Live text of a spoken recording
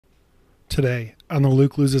Today on the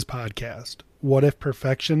Luke Loses podcast, what if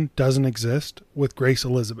perfection doesn't exist with Grace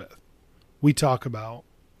Elizabeth? We talk about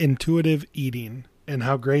intuitive eating and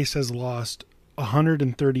how Grace has lost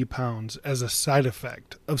 130 pounds as a side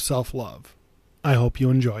effect of self-love. I hope you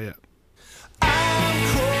enjoy it.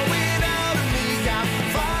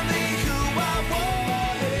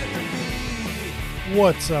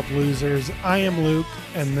 What's up, losers? I am Luke,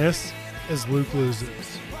 and this is Luke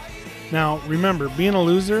Loses. Now, remember, being a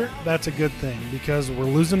loser, that's a good thing because we're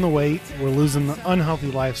losing the weight, we're losing the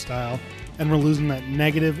unhealthy lifestyle, and we're losing that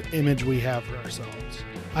negative image we have for ourselves.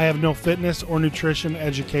 I have no fitness or nutrition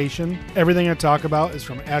education. Everything I talk about is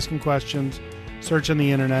from asking questions, searching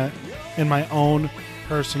the internet, and my own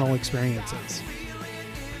personal experiences.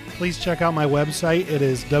 Please check out my website. It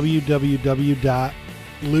is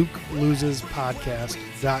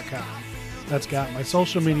www.lukelosespodcast.com. That's got my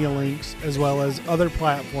social media links as well as other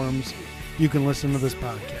platforms you can listen to this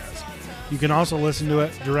podcast. You can also listen to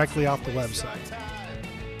it directly off the website.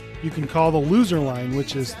 You can call the loser line,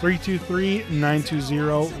 which is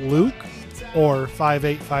 323-920-LUKE or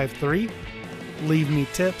 5853. Leave me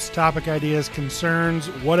tips, topic ideas, concerns,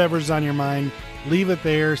 whatever's on your mind. Leave it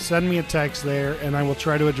there, send me a text there, and I will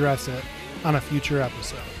try to address it on a future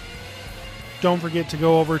episode. Don't forget to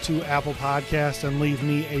go over to Apple Podcasts and leave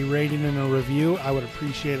me a rating and a review. I would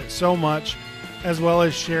appreciate it so much, as well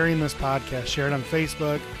as sharing this podcast. Share it on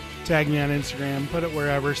Facebook, tag me on Instagram, put it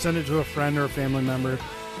wherever, send it to a friend or a family member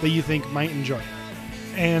that you think might enjoy it.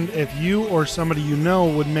 And if you or somebody you know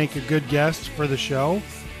would make a good guest for the show,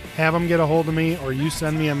 have them get a hold of me or you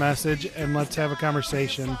send me a message and let's have a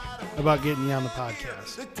conversation about getting you on the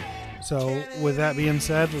podcast. So with that being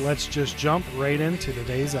said, let's just jump right into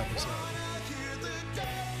today's episode.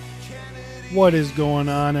 What is going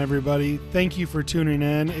on, everybody? Thank you for tuning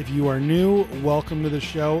in. If you are new, welcome to the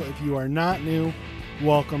show. If you are not new,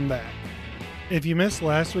 welcome back. If you missed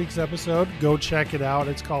last week's episode, go check it out.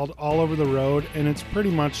 It's called All Over the Road, and it's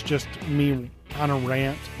pretty much just me on a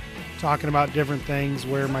rant, talking about different things,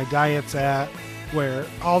 where my diet's at, where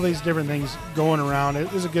all these different things going around.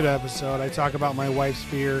 It was a good episode. I talk about my wife's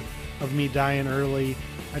fear of me dying early.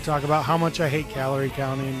 I talk about how much I hate calorie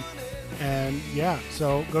counting. And yeah,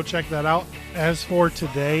 so go check that out. As for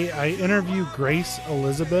today, I interview Grace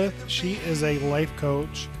Elizabeth. She is a life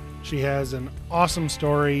coach. She has an awesome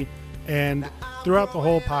story. And throughout the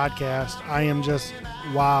whole podcast, I am just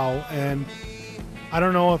wow. And I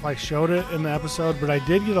don't know if I showed it in the episode, but I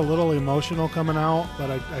did get a little emotional coming out,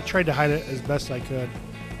 but I tried to hide it as best I could.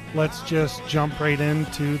 Let's just jump right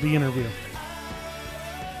into the interview.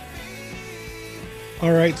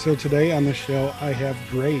 All right, so today on the show, I have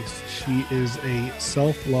Grace. She is a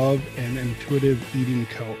self-love and intuitive eating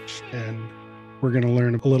coach, and we're going to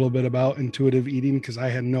learn a little bit about intuitive eating because I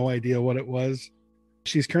had no idea what it was.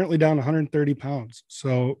 She's currently down 130 pounds.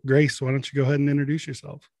 So, Grace, why don't you go ahead and introduce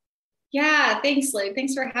yourself? Yeah, thanks, Luke.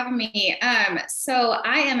 Thanks for having me. So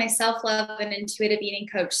I am a self-love and intuitive eating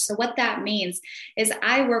coach. So what that means is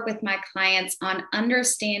I work with my clients on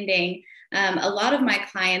understanding. A lot of my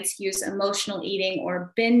clients use emotional eating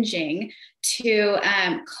or binging to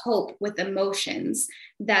cope with emotions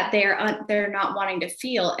that they're not wanting to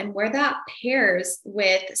feel. And where that pairs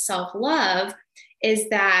with self-love is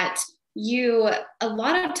that a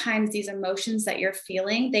lot of times these emotions that you're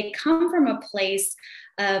feeling, they come from a place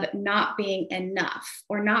of not being enough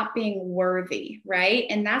or not being worthy, right?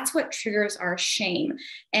 And that's what triggers our shame.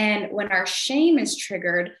 And when our shame is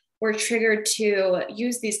triggered, we're triggered to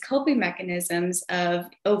use these coping mechanisms of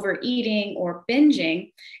overeating or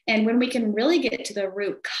binging. And when we can really get to the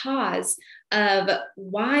root cause of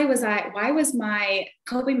why was my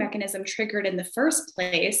coping mechanism triggered in the first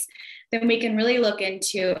place, then we can really look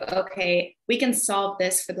into, okay, we can solve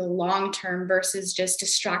this for the long term versus just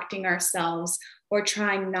distracting ourselves or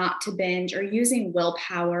trying not to binge or using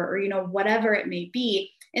willpower or, whatever it may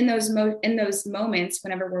be in those moments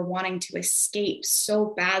whenever we're wanting to escape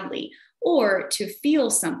so badly or to feel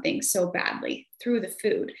something so badly through the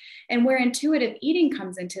food. And where intuitive eating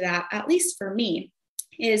comes into that, at least for me,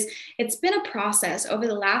 is it's been a process over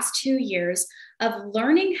the last 2 years of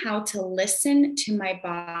learning how to listen to my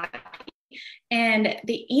body. And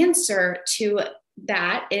the answer to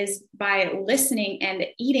that is by listening and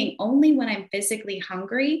eating only when I'm physically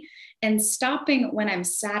hungry and stopping when I'm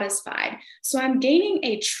satisfied. So I'm gaining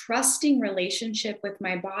a trusting relationship with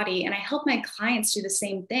my body, and I help my clients do the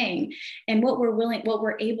same thing. And what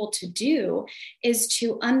we're able to do is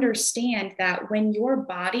to understand that when your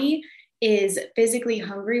body is physically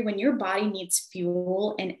hungry, when your body needs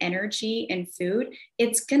fuel and energy and food,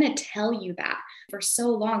 it's going to tell you that. For so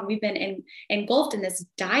long, we've been engulfed in this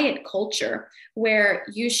diet culture where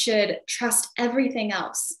you should trust everything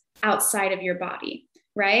else outside of your body,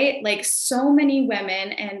 right? Like so many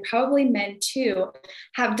women, and probably men too,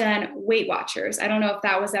 have done Weight Watchers. I don't know if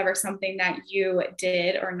that was ever something that you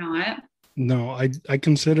did or not. No, I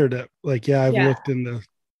considered it. Like, yeah, I've looked into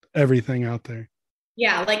everything out there.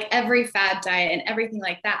 Yeah, like every fad diet and everything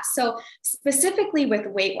like that. So specifically with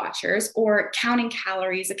Weight Watchers or counting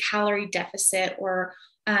calories, a calorie deficit, or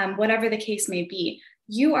whatever the case may be,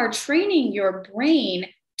 you are training your brain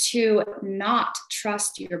to not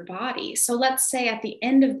trust your body. So let's say at the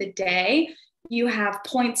end of the day, you have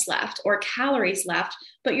points left or calories left,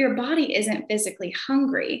 but your body isn't physically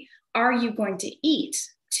hungry. Are you going to eat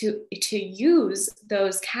to use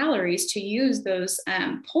those calories, to use those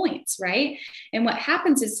points, right? And what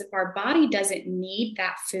happens is if our body doesn't need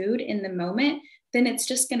that food in the moment, then it's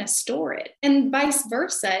just going to store it. And vice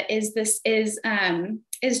versa is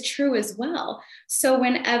true as well. So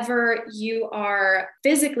whenever you are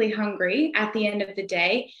physically hungry at the end of the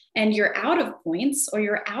day and you're out of points or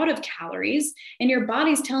you're out of calories and your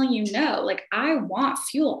body's telling you, no, like I want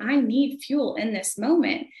fuel, I need fuel in this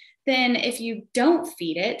moment, then if you don't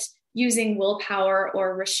feed it using willpower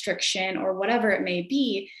or restriction or whatever it may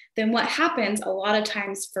be, then what happens a lot of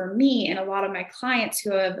times for me and a lot of my clients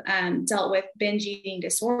who have dealt with binge eating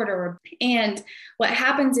disorder, and what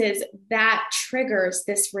happens is that triggers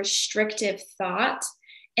this restrictive thought.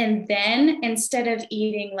 And then instead of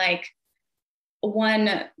eating like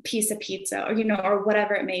one piece of pizza or, or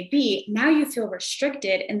whatever it may be, now you feel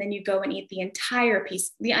restricted. And then you go and eat the entire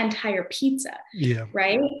pizza. Yeah.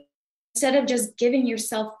 Right. Instead of just giving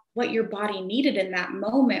yourself what your body needed in that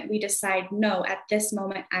moment, we decide, no, at this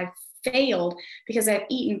moment, I've failed because I've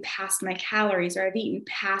eaten past my calories or I've eaten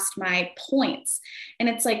past my points. And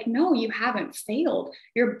it's like, no, you haven't failed.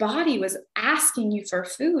 Your body was asking you for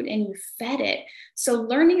food and you fed it. So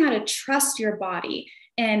learning how to trust your body.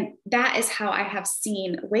 And that is how I have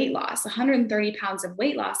seen weight loss, 130 pounds of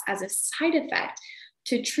weight loss as a side effect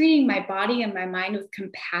to treating my body and my mind with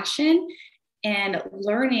compassion and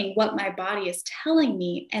learning what my body is telling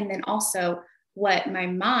me, and then also what my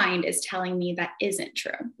mind is telling me that isn't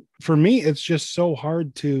true. For me, it's just so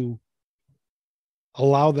hard to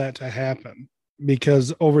allow that to happen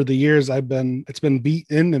because over the years it's been beat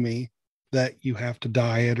into me that you have to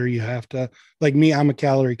diet or you have to, like me, I'm a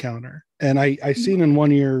calorie counter. And I seen in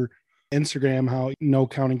one of your Instagram how no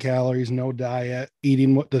counting calories, no diet,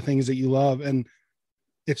 eating the things that you love. And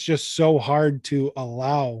it's just so hard to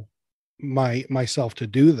allow myself to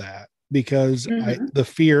do that because the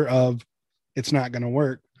fear of it's not going to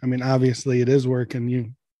work. I mean, obviously it is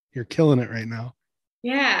working. You're killing it right now.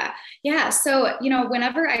 Yeah. Yeah. So,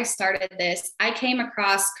 whenever I started this, I came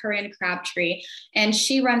across Corinne Crabtree, and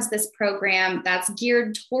she runs this program that's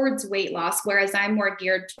geared towards weight loss, whereas I'm more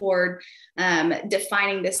geared toward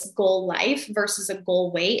defining this goal life versus a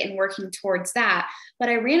goal weight and working towards that. But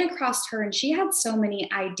I ran across her, and she had so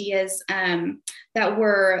many ideas that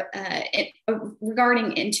were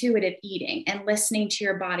regarding intuitive eating and listening to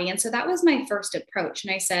your body. And so that was my first approach.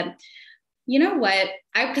 And I said, you know what?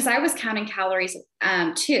 Because I was counting calories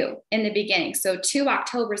too in the beginning. So 2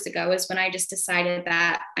 Octobers ago is when I just decided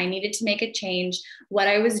that I needed to make a change. What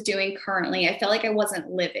I was doing currently, I felt like I wasn't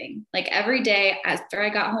living. Like every day after I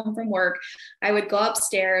got home from work, I would go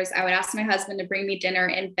upstairs. I would ask my husband to bring me dinner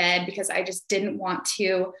in bed because I just didn't want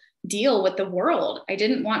to deal with the world. I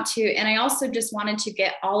didn't want to. And I also just wanted to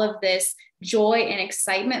get all of this joy and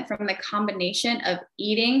excitement from the combination of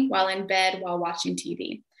eating while in bed, while watching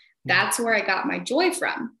TV. That's where I got my joy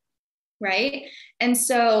from. Right. And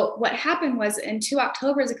so what happened was in 2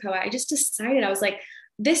 Octobers ago, I just decided, I was like,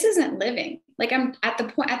 this isn't living. Like I'm at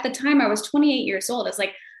the time I was 28 years old. I was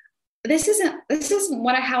like, this isn't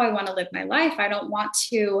how I want to live my life. I don't want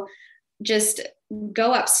to just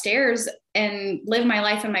go upstairs and live my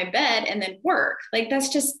life in my bed and then work. Like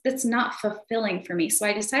that's not fulfilling for me. So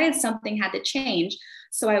I decided something had to change.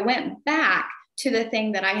 So I went back to the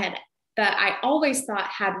thing that I always thought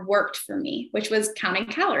had worked for me, which was counting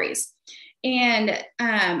calories. And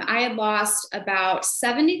I had lost about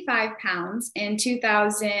 75 pounds in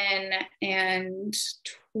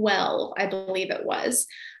 2012, I believe it was,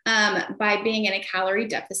 by being in a calorie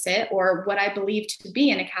deficit, or what I believed to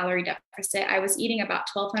be in a calorie deficit. I was eating about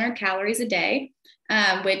 1,200 calories a day,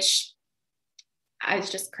 which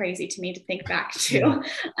is just crazy to me to think back to.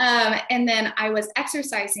 And then I was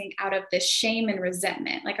exercising out of this shame and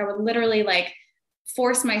resentment. Like I would literally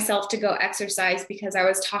force myself to go exercise because I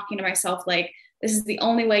was talking to myself like, This is the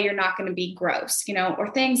only way you're not going to be gross,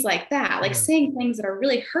 or things like that, like saying things that are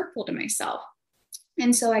really hurtful to myself.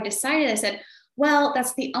 And so I said, well,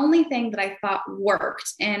 that's the only thing that I thought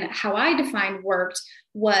worked. And how I defined worked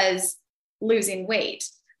was losing weight.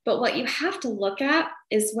 But what you have to look at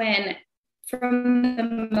is when, from the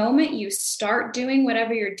moment you start doing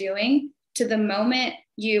whatever you're doing to the moment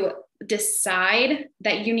you decide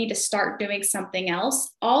that you need to start doing something else,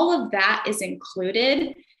 all of that is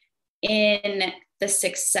included in the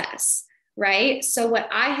success, right? So what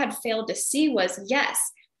I had failed to see was, yes,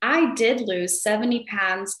 I did lose 70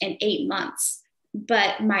 pounds in 8 months,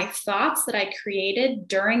 but my thoughts that I created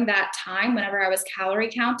during that time, whenever I was calorie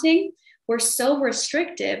counting, were so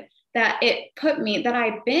restrictive that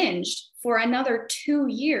I binged for another 2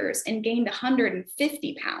 years and gained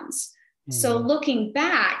 150 pounds. Mm-hmm. So looking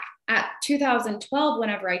back at 2012,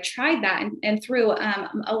 whenever I tried that and through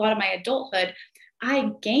a lot of my adulthood,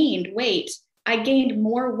 I gained weight. I gained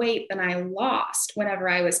more weight than I lost whenever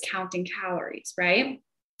I was counting calories, right?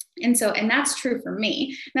 And that's true for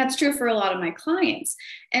me. That's true for a lot of my clients.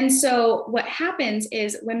 And so what happens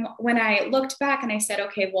is when I looked back and I said,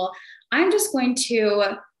 okay, well, I'm just going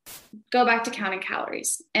to go back to counting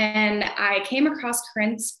calories. And I came across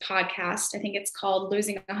Corinne's podcast. I think it's called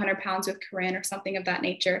Losing 100 Pounds with Corinne or something of that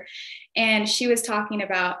nature. And she was talking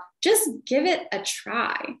about just give it a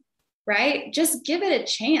try, right? Just give it a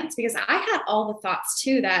chance, because I had all the thoughts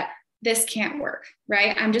too that this can't work,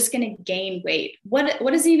 right? I'm just going to gain weight. What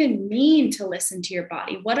does it even mean to listen to your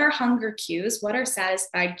body? What are hunger cues? What are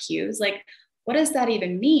satisfied cues? Like, what does that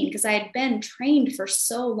even mean? Because I had been trained for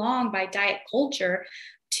so long by diet culture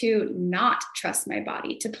to not trust my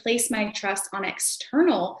body, to place my trust on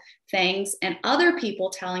external things and other people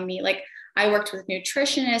telling me, like, I worked with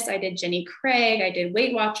nutritionists, I did Jenny Craig, I did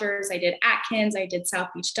Weight Watchers, I did Atkins, I did South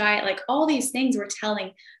Beach Diet. Like, all these things were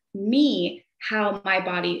telling me how my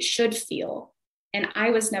body should feel. And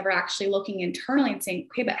I was never actually looking internally and saying,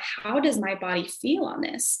 okay, but how does my body feel on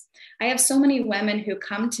this? I have so many women who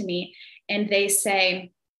come to me and they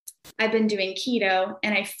say, I've been doing keto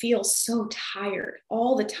and I feel so tired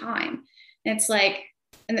all the time. And it's like,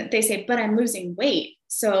 and they say, but I'm losing weight.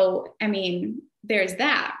 So, I mean, there's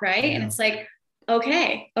that, right? Yeah. And it's like,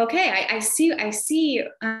 okay, I see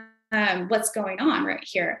what's going on right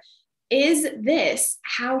here. Is this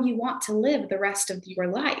how you want to live the rest of your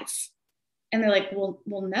life? And they're like, well,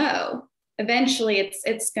 no. Eventually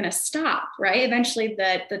it's going to stop, right? Eventually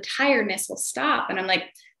the tiredness will stop. And I'm like,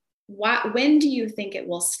 when do you think it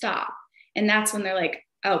will stop? And that's when they're like,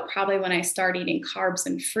 oh, probably when I start eating carbs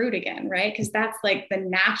and fruit again, right? Because that's like the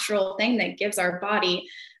natural thing that gives our body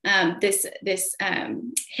this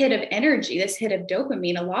hit of energy, this hit of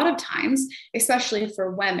dopamine. A lot of times, especially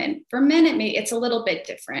for women. For men, it's a little bit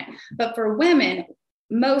different, but for women,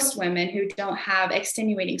 most women who don't have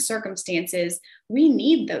extenuating circumstances, we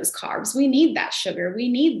need those carbs, we need that sugar, we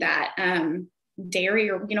need that dairy,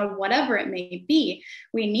 or whatever it may be.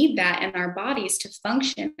 We need that in our bodies to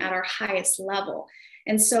function at our highest level.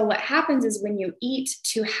 And so what happens is when you eat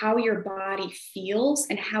to how your body feels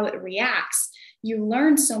and how it reacts, you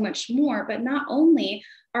learn so much more. But not only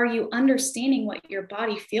are you understanding what your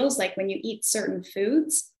body feels like when you eat certain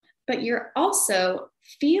foods, but you're also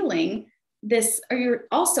feeling this, or you're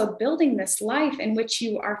also building this life in which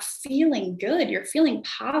you are feeling good, you're feeling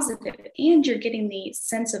positive, and you're getting the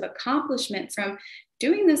sense of accomplishment from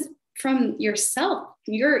doing this from yourself.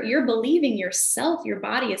 You're believing yourself. Your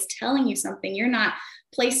body is telling you something. You're not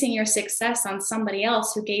placing your success on somebody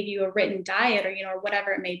else who gave you a written diet, or or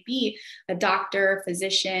whatever it may be, a doctor, a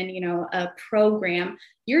physician, a program.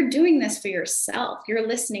 You're doing this for yourself. You're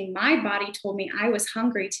listening. My body told me I was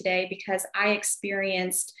hungry today because I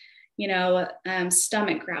experienced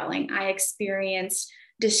stomach growling. I experienced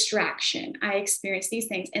distraction. I experienced these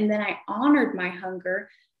things. And then I honored my hunger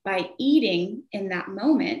by eating in that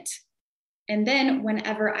moment. And then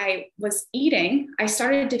whenever I was eating, I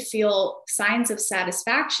started to feel signs of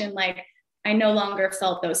satisfaction. Like I no longer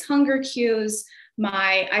felt those hunger cues.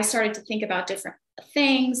 I started to think about different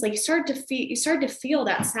things. Like you started to feel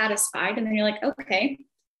that satisfied. And then you're like, okay,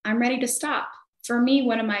 I'm ready to stop. For me,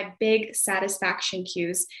 one of my big satisfaction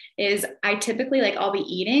cues is I typically I'll be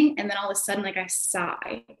eating and then all of a sudden I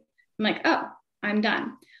sigh. I'm like, oh, I'm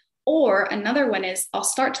done. Or another one is I'll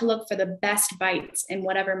start to look for the best bites in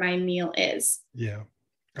whatever my meal is. Yeah.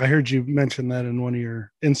 I heard you mention that in one of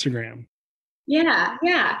your Instagram. Yeah.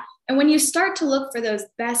 And when you start to look for those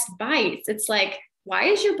best bites, it's like, why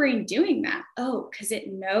is your brain doing that? Oh, because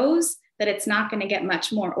it knows that it's not going to get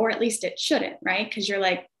much more, or at least it shouldn't, right? Because you're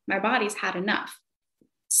like, my body's had enough.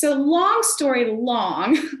 So long story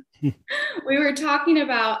long, we were talking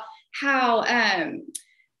about how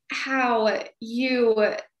you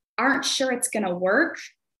aren't sure it's going to work.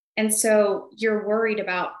 And so you're worried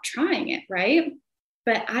about trying it, right?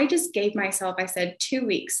 But I just gave myself, I said, 2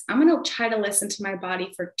 weeks. I'm going to try to listen to my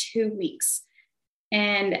body for 2 weeks.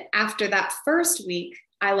 And after that first week,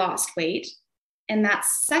 I lost weight. And that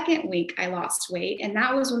second week, I lost weight. And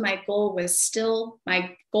that was when my goal was still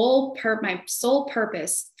my sole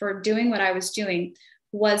purpose for doing what I was doing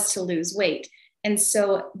was to lose weight. And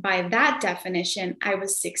so by that definition, I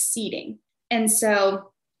was succeeding. And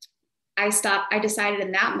so I decided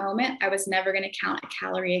in that moment, I was never going to count a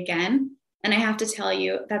calorie again. And I have to tell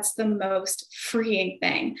you, that's the most freeing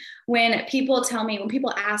thing. When people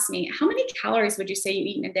ask me, how many calories would you say you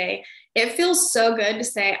eat in a day? It feels so good to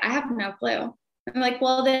say, I have no clue. I'm like,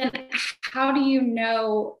 well, then how do you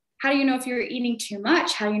know if you're eating too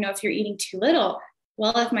much? How do you know if you're eating too little?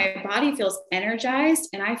 Well, if my body feels energized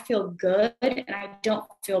and I feel good and I don't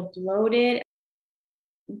feel bloated,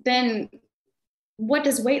 then what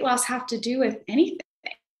does weight loss have to do with anything?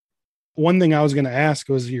 One thing I was going to ask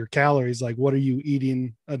was your calories. Like, what are you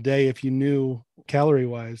eating a day if you knew calorie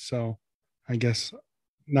wise? So I guess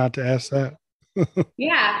not to ask that.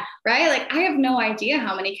 Yeah, right. Like I have no idea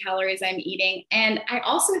how many calories I'm eating. And I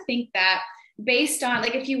also think that based on,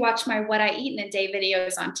 like, if you watch my What I Eat in a Day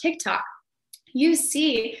videos on TikTok, you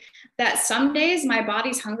see that some days my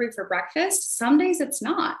body's hungry for breakfast. Some days it's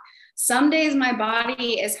not. Some days my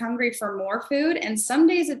body is hungry for more food, and some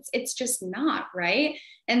days it's just not, right?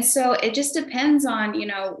 And so it just depends on,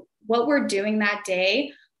 what we're doing that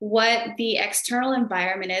day, what the external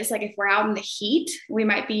environment is. Like if we're out in the heat, we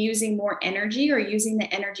might be using more energy or using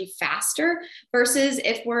the energy faster versus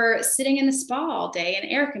if we're sitting in the spa all day in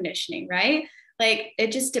air conditioning, right? Like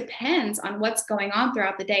it just depends on what's going on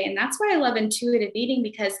throughout the day. And that's why I love intuitive eating,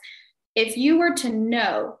 because if you were to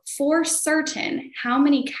know for certain how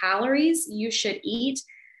many calories you should eat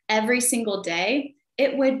every single day,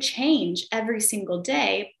 it would change every single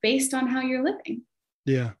day based on how you're living.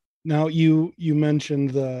 Yeah. Now you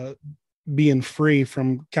mentioned the being free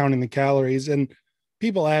from counting the calories, and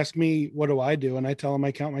people ask me, what do I do? And I tell them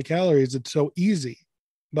I count my calories. It's so easy,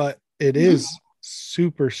 but it is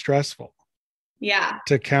super stressful. Yeah.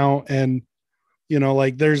 To count. And,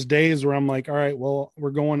 like there's days where I'm like, all right, well,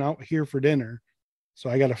 we're going out here for dinner. So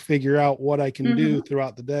I got to figure out what I can do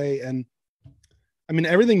throughout the day. And I mean,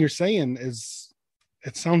 everything you're saying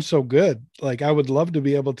it sounds so good. Like I would love to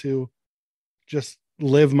be able to just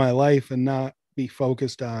live my life and not be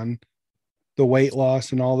focused on the weight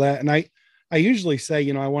loss and all that. And I usually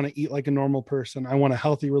say, I want to eat like a normal person. I want a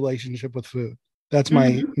healthy relationship with food. That's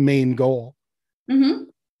my main goal.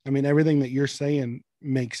 I mean, everything that you're saying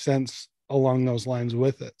makes sense along those lines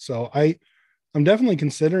with it. So I'm definitely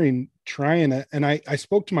considering trying it. And I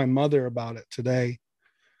spoke to my mother about it today.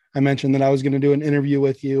 I mentioned that I was going to do an interview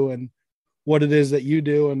with you and what it is that you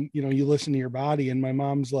do. And, you listen to your body. And my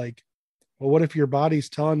mom's like, well, what if your body's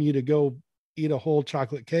telling you to go eat a whole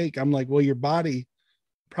chocolate cake? I'm like, well, your body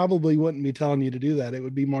probably wouldn't be telling you to do that. It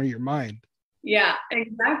would be more your mind. Yeah,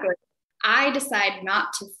 exactly. I decide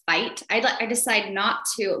not to fight. I decide not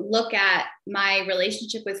to look at my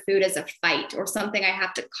relationship with food as a fight or something I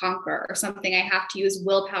have to conquer or something I have to use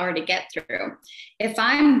willpower to get through. If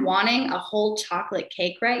I'm wanting a whole chocolate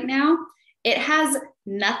cake right now, it has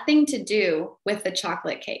nothing to do with the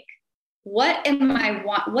chocolate cake. What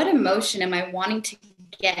emotion am I wanting to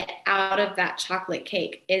get out of that chocolate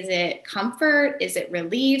cake? Is it comfort? Is it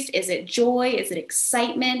relief? Is it joy? Is it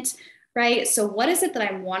excitement? Right? So what is it that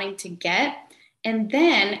I'm wanting to get? And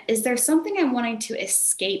then is there something I'm wanting to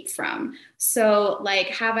escape from? So like,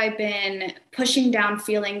 have I been pushing down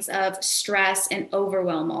feelings of stress and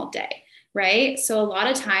overwhelm all day? Right? So a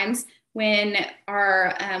lot of times when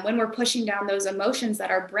we're pushing down those emotions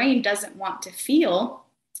that our brain doesn't want to feel,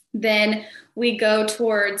 then we go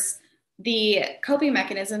towards the coping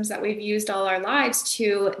mechanisms that we've used all our lives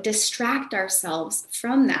to distract ourselves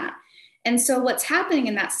from that. And so what's happening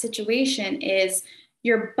in that situation is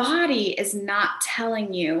your body is not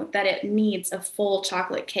telling you that it needs a full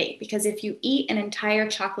chocolate cake, because if you eat an entire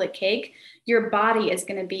chocolate cake, your body is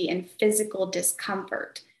going to be in physical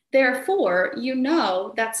discomfort. Therefore,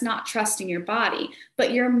 that's not trusting your body,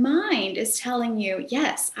 but your mind is telling you,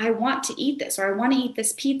 yes, I want to eat this, or I want to eat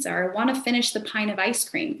this pizza, or I want to finish the pint of ice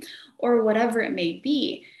cream, or whatever it may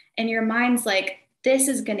be. And your mind's like, this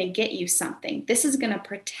is going to get you something. This is going to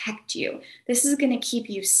protect you. This is going to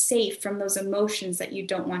keep you safe from those emotions that you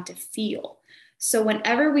don't want to feel. So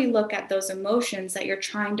whenever we look at those emotions that you're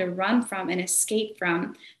trying to run from and escape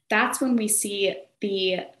from, that's when we see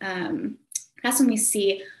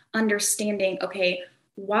understanding, okay,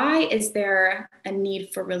 why is there a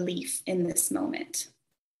need for relief in this moment?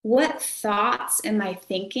 What thoughts am I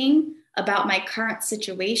thinking about my current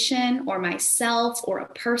situation or myself or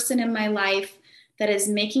a person in my life that is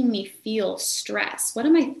making me feel stress? What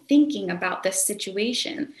am I thinking about this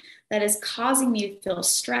situation that is causing me to feel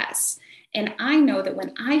stress? And I know that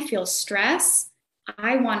when I feel stress,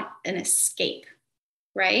 I want an escape,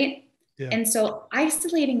 right? Yeah. And so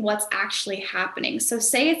isolating what's actually happening. So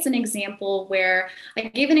say it's an example where I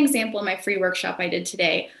gave an example in my free workshop I did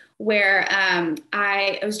today where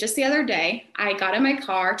it was just the other day, I got in my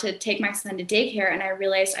car to take my son to daycare and I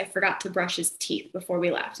realized I forgot to brush his teeth before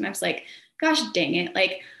we left. And I was like, gosh, dang it.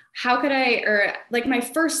 Like, how could my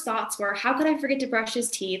first thoughts were, how could I forget to brush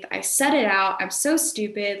his teeth? I said it out. I'm so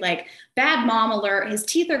stupid, like bad mom alert. His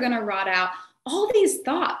teeth are going to rot out. All these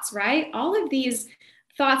thoughts, right? All of these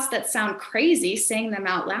thoughts that sound crazy saying them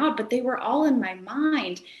out loud, but they were all in my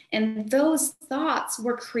mind. And those thoughts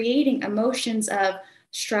were creating emotions of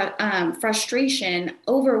frustration,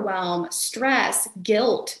 overwhelm, stress,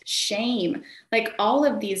 guilt, shame, like all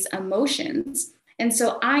of these emotions. And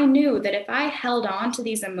so I knew that if I held on to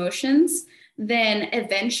these emotions, then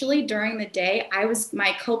eventually during the day,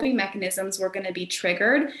 my coping mechanisms were going to be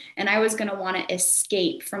triggered and I was going to want to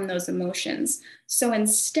escape from those emotions. So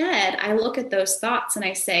instead, I look at those thoughts and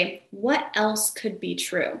I say, what else could be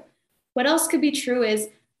true? What else could be true is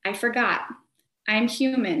I forgot. I'm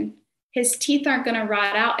human. His teeth aren't going to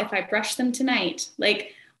rot out if I brush them tonight.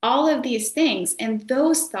 Like all of these things. And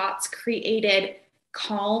those thoughts created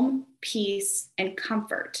calm, peace, and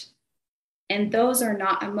comfort. And those are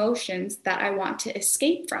not emotions that I want to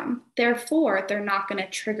escape from. Therefore, they're not going to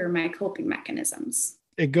trigger my coping mechanisms.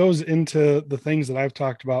 It goes into the things that I've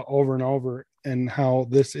talked about over and over and how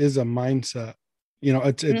this is a mindset.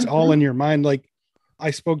 It's all in your mind. Like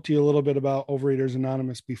I spoke to you a little bit about Overeaters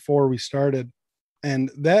Anonymous before we started.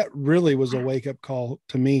 And that really was a wake up call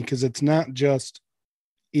to me because it's not just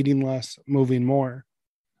eating less, moving more.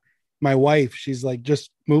 My wife, she's like,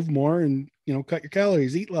 just move more and, cut your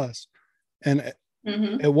calories, eat less. And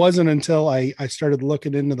it wasn't until I started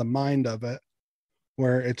looking into the mind of it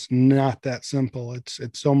where it's not that simple. It's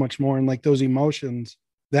so much more. And like those emotions,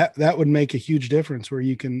 that would make a huge difference where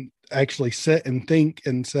you can actually sit and think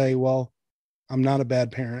and say, well, I'm not a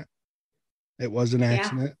bad parent. It was an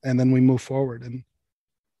accident. Yeah. And then we move forward. And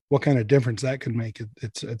what kind of difference that could make.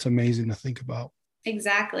 It's amazing to think about.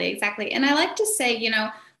 Exactly. And I like to say,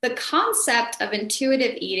 the concept of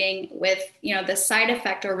intuitive eating with, the side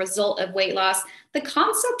effect or result of weight loss, the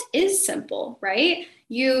concept is simple, right?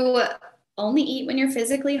 You only eat when you're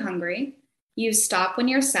physically hungry. You stop when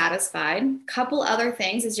you're satisfied. Couple other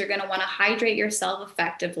things is you're going to want to hydrate yourself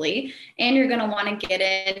effectively, and you're going to want to get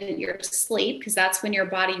in your sleep because that's when your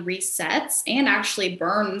body resets and actually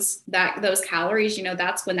burns those calories.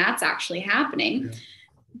 That's when that's actually happening. Yeah.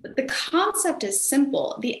 But the concept is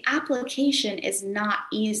simple. The application is not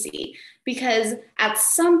easy because at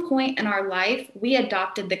some point in our life, we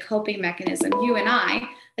adopted the coping mechanism. You and I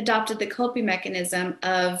adopted the coping mechanism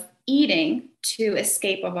of eating to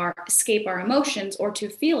escape our emotions or to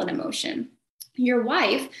feel an emotion. Your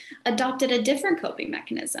wife adopted a different coping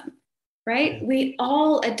mechanism, right? We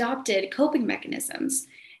all adopted coping mechanisms.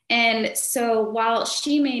 And so while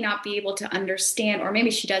she may not be able to understand, or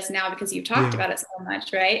maybe she does now because you've talked about it so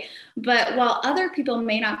much, right? But while other people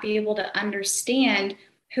may not be able to understand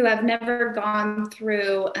who have never gone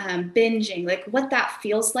through binging, like what that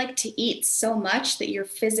feels like to eat so much that you're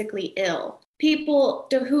physically ill. People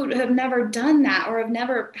who have never done that or have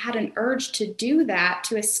never had an urge to do that,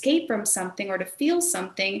 to escape from something or to feel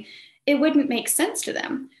something, it wouldn't make sense to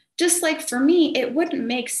them. Just like for me, it wouldn't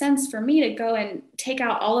make sense for me to go and take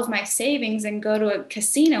out all of my savings and go to a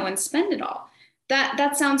casino and spend it all.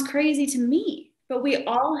 That sounds crazy to me, but we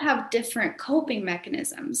all have different coping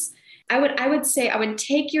mechanisms. I would say I would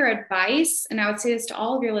take your advice, and I would say this to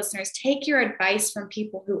all of your listeners, take your advice from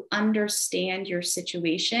people who understand your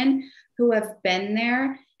situation, who have been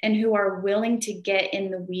there, and who are willing to get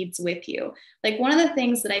in the weeds with you. Like one of the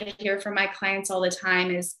things that I hear from my clients all the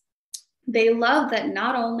time is, they love that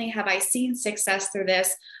not only have I seen success through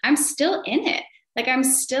this, I'm still in it. Like I'm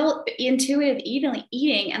still intuitive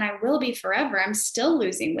eating, and I will be forever. I'm still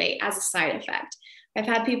losing weight as a side effect. I've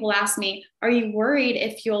had people ask me, are you worried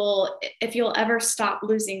if you'll ever stop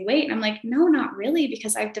losing weight? And I'm like, no, not really,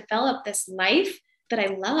 because I've developed this life that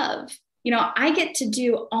I love. I get to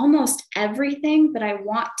do almost everything that I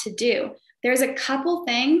want to do. There's a couple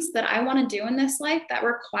things that I want to do in this life that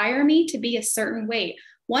require me to be a certain weight.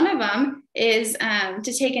 One of them is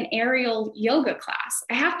to take an aerial yoga class.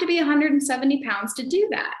 I have to be 170 pounds to do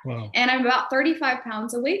that. Wow. And I'm about 35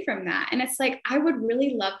 pounds away from that. And it's like, I would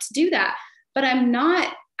really love to do that, but I'm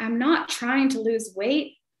not trying to lose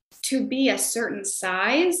weight to be a certain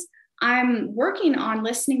size. I'm working on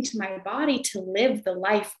listening to my body to live the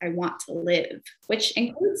life I want to live, which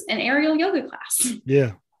includes an aerial yoga class.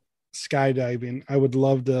 Yeah. Skydiving. I would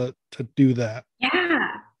love to do that. Yeah.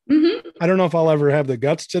 Mm-hmm. I don't know if I'll ever have the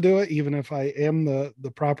guts to do it, even if I am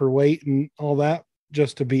the proper weight and all that.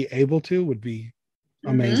 Just to be able to would be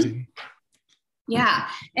amazing. Yeah.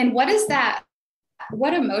 And what is that?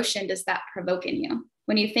 What emotion does that provoke in you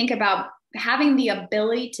when you think about having the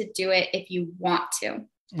ability to do it if you want to?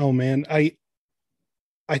 Oh man, I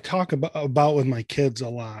talk about with my kids a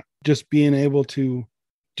lot, just being able to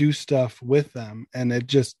do stuff with them. And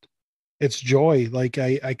it's joy. Like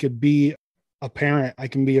I could be a parent, I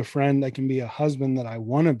can be a friend, I can be a husband that I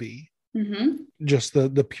want to be. Mm-hmm. Just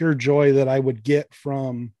the pure joy that I would get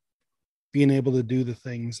from being able to do the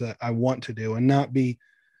things that I want to do and not be,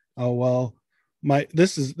 oh, well,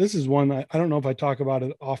 this is one, I don't know if I talk about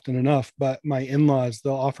it often enough, but my in-laws,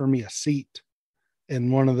 they'll offer me a seat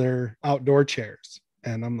in one of their outdoor chairs.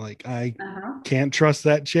 And I'm like, I can't trust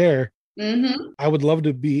that chair. Mm-hmm. I would love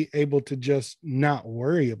to be able to just not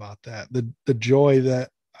worry about that. The joy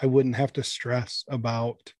that I wouldn't have to stress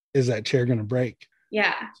about, is that chair going to break?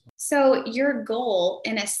 Yeah. So your goal,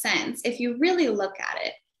 in a sense, if you really look at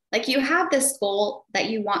it, like you have this goal that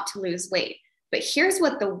you want to lose weight, but here's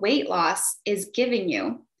what the weight loss is giving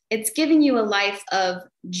you. It's giving you a life of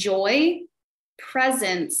joy,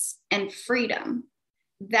 presence, and freedom.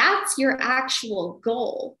 That's your actual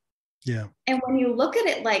goal. Yeah. And when you look at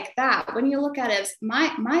it like that, when you look at it as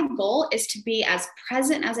my goal is to be as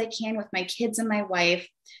present as I can with my kids and my wife,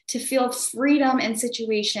 to feel freedom in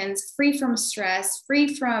situations, free from stress,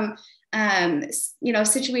 free from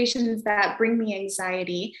situations that bring me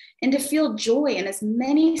anxiety, and to feel joy in as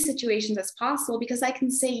many situations as possible, because I can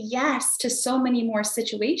say yes to so many more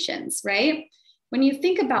situations, right? When you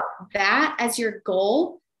think about that as your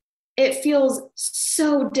goal, it feels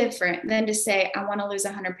so different than to say, I want to lose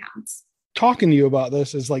 100 pounds. Talking to you about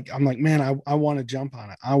this is like, I'm like, man, I want to jump on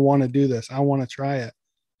it. I want to do this. I want to try it.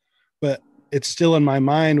 But it's still in my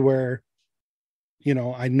mind where,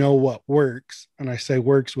 I know what works, and I say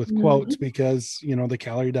works with quotes because, the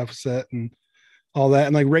calorie deficit and all that.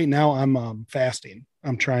 And like right now I'm fasting.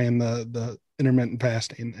 I'm trying the intermittent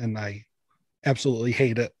fasting, and I absolutely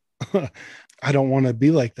hate it. I don't want to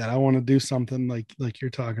be like that. I want to do something like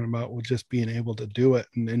you're talking about, with just being able to do it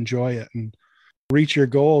and enjoy it and reach your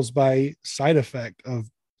goals by side effect of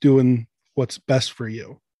doing what's best for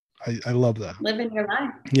you. I love that. Living your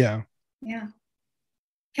life. Yeah. Yeah.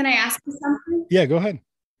 Can I ask you something? Yeah, go ahead.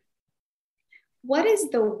 What is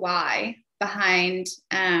the why behind,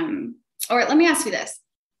 or let me ask you this.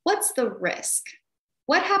 What's the risk?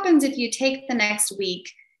 What happens if you take the next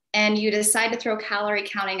week and you decide to throw calorie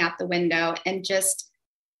counting out the window and just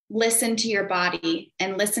listen to your body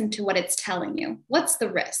and listen to what it's telling you? What's the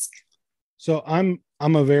risk? So I'm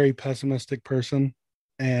a very pessimistic person,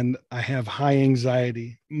 and I have high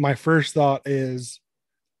anxiety. My first thought is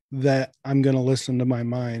that I'm going to listen to my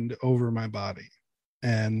mind over my body.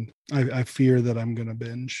 And I fear that I'm going to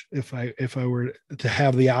binge if I were to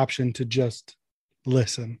have the option to just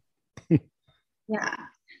listen. Yeah.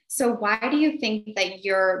 So why do you think that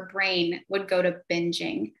your brain would go to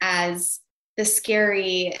binging as the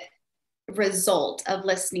scary result of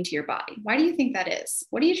listening to your body? Why do you think that is?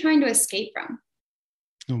 What are you trying to escape from?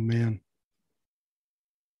 Oh man,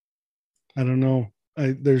 I don't know.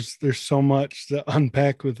 There's so much to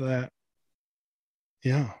unpack with that.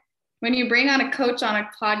 Yeah. When you bring on a coach on a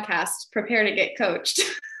podcast, prepare to get coached.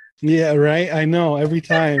 Yeah, right. I know. Every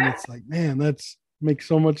time it's like, man, that's makes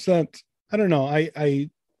so much sense. I don't know. I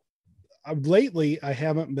lately I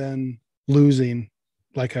haven't been losing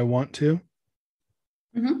like I want to.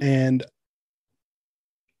 Mm-hmm. And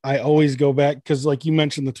I always go back, because like you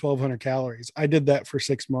mentioned, the 1,200 calories. I did that for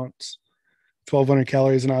 6 months, 1,200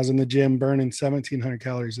 calories. And I was in the gym burning 1,700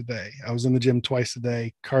 calories a day. I was in the gym twice a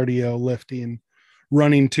day, cardio, lifting,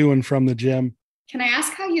 running to and from the gym. Can I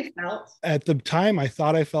ask how you felt? At the time, I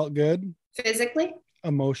thought I felt good. Physically?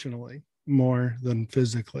 Emotionally, more than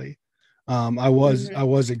physically. I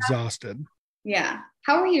was exhausted. Yeah.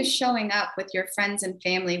 How are you showing up with your friends and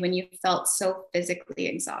family when you felt so physically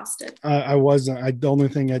exhausted? I wasn't. The only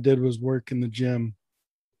thing I did was work in the gym.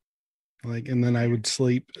 And then I would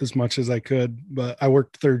sleep as much as I could. But I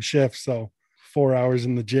worked third shift, so 4 hours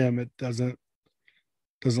in the gym, it doesn't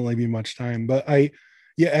leave you much time. But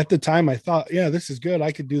Yeah, at the time I thought, yeah, this is good.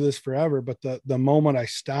 I could do this forever. But the moment I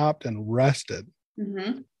stopped and rested,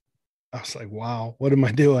 Mm-hmm. I was like, wow, what am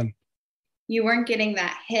I doing? You weren't getting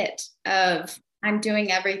that hit of, I'm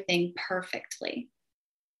doing everything perfectly.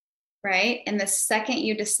 Right. And the second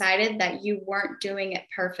you decided that you weren't doing it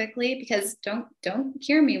perfectly, because don't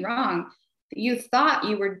hear me wrong, you thought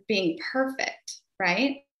you were being perfect,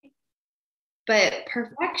 right? But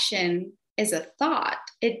perfection is a thought.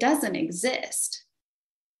 It doesn't exist.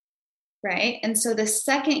 Right. And so the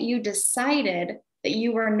second you decided that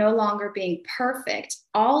you were no longer being perfect,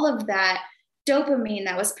 all of that dopamine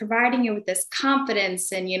that was providing you with this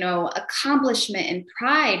confidence and, accomplishment and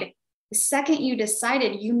pride, the second you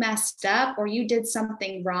decided you messed up or you did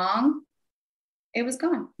something wrong, it was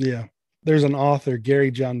gone. Yeah. There's an author,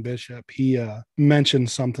 Gary John Bishop. He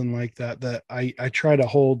mentioned something like that I try to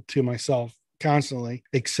hold to myself constantly: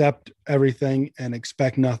 accept everything and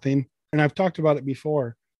expect nothing. And I've talked about it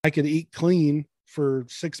before. I could eat clean for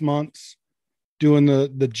 6 months, doing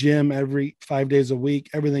the gym every 5 days a week.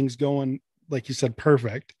 Everything's going, like you said,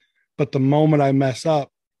 perfect. But the moment I mess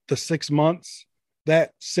up, the 6 months,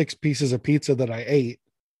 that 6 pieces of pizza that I ate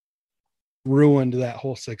ruined that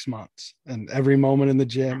whole 6 months and every moment in the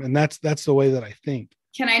gym. And that's the way that I think.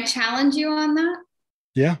 Can I challenge you on that?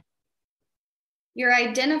 Yeah. You're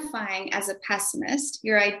identifying as a pessimist.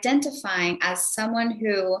 You're identifying as someone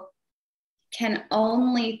who can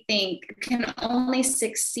only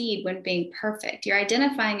succeed when being perfect. You're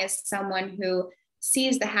identifying as someone who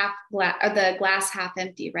sees the glass half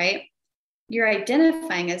empty, right? You're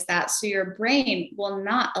identifying as that. So your brain will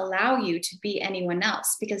not allow you to be anyone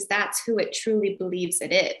else because that's who it truly believes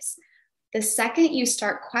it is. The second you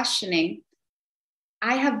start questioning,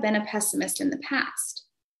 I have been a pessimist in the past,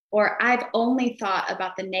 or I've only thought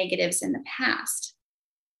about the negatives in the past.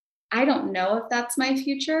 I don't know if that's my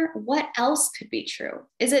future. What else could be true?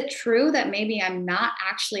 Is it true that maybe I'm not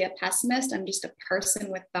actually a pessimist? I'm just a person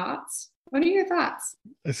with thoughts. What are your thoughts?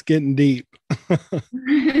 It's getting deep.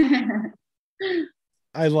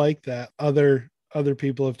 I like that. Other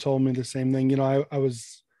people have told me the same thing. I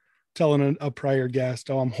was telling a prior guest,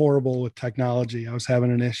 oh, I'm horrible with technology. I was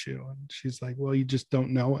having an issue. And she's like, well, you just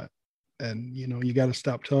don't know it. And, you got to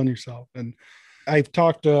stop telling yourself. And I've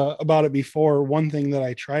talked about it before. One thing that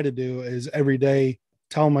I try to do is every day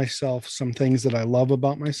tell myself some things that I love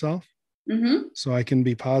about myself. Mm-hmm. So I can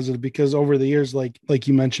be positive, because over the years, like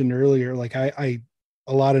you mentioned earlier, like I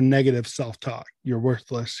a lot of negative self-talk. You're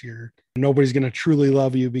worthless. Nobody's going to truly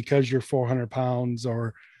love you because you're 400 pounds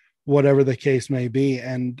or whatever the case may be.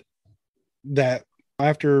 And that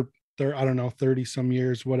after I don't know, 30 some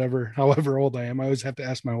years, however old I am, I always have to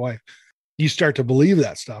ask my wife, you start to believe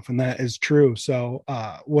that stuff. And that is true. So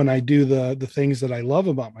when I do the things that I love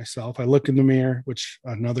about myself, I look in the mirror, which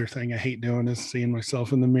another thing I hate doing is seeing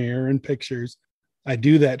myself in the mirror and pictures. I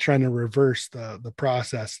do that trying to reverse the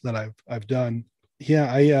process that I've done.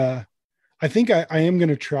 Yeah. I think I am going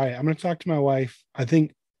to try it. I'm going to talk to my wife. I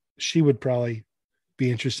think she would probably be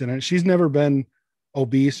interested in it. She's never been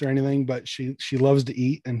obese or anything, but she loves to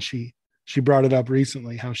eat. And she brought it up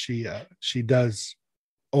recently how she does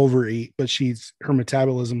overeat, but her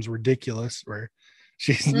metabolism's ridiculous, where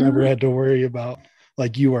she's never had to worry about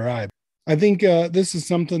like you or I. I think this is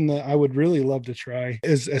something that I would really love to try.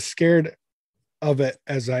 As scared of it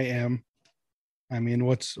as I am, I mean,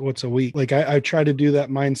 what's a week? Like I try to do that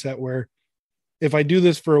mindset where if I do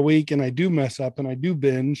this for a week and I do mess up and I do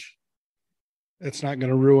binge, it's not going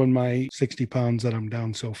to ruin my 60 pounds that I'm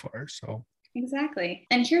down so far. So exactly.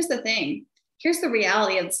 And here's the thing. Here's the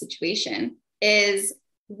reality of the situation is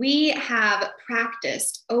we have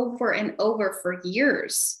practiced over and over for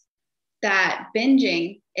years that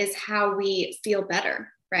binging is how we feel better,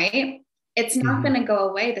 right? It's not going to go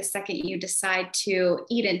away the second you decide to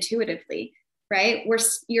eat intuitively, right?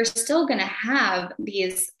 You're still going to have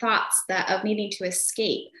these thoughts of needing to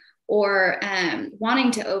escape or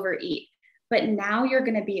wanting to overeat. But now you're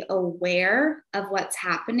going to be aware of what's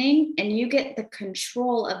happening and you get the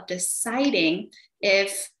control of deciding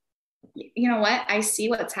if, you know what, I see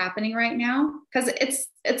what's happening right now. Because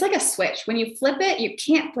it's like a switch. When you flip it, you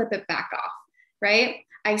can't flip it back off, right?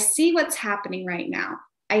 I see what's happening right now.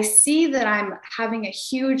 I see that I'm having a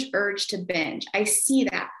huge urge to binge. I see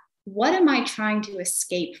that. What am I trying to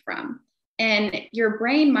escape from? And your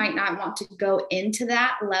brain might not want to go into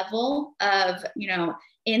that level of,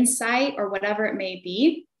 insight or whatever it may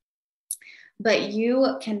be, but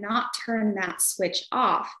you cannot turn that switch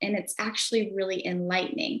off. And it's actually really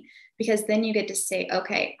enlightening because then you get to say,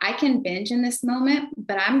 okay, I can binge in this moment,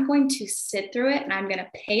 but I'm going to sit through it and I'm going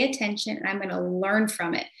to pay attention and I'm going to learn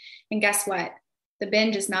from it. And guess what? the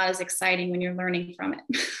binge is not as exciting when you're learning from it.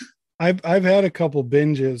 I've had a couple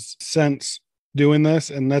binges since doing this,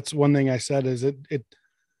 and that's one thing I said is it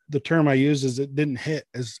the term I used is it didn't hit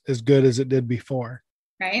as good as it did before.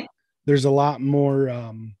 Right. There's a lot more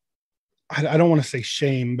I don't want to say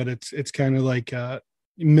shame, but it's kind of like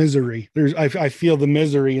misery. I feel the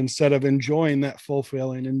misery instead of enjoying that full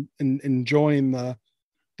feeling and enjoying the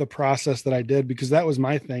process that I did, because that was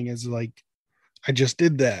my thing, is like I just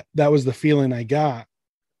did that. That was the feeling I got.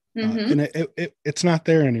 Mm-hmm. And it's not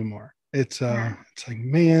there anymore. It's like,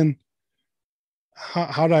 man,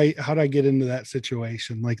 how'd I get into that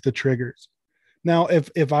situation? Like the triggers. Now,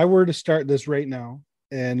 if I were to start this right now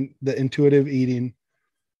and the intuitive eating,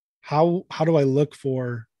 how do I look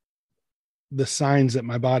for the signs that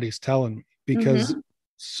my body's telling me? Because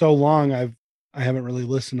so long I haven't really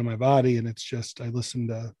listened to my body, and it's just I listen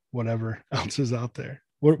to whatever else is out there.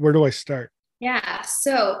 Where do I start? Yeah.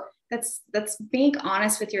 So that's being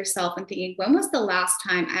honest with yourself and thinking, when was the last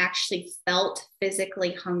time I actually felt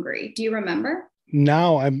physically hungry? Do you remember?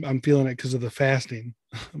 Now I'm feeling it because of the fasting,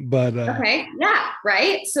 but Okay. Yeah.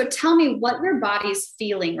 Right. So tell me what your body's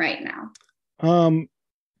feeling right now.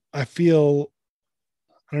 I feel,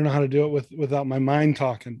 I don't know how to do it without my mind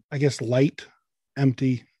talking. I guess light,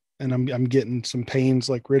 empty, and I'm getting some pains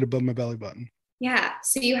like right above my belly button. Yeah.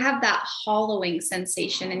 So you have that hollowing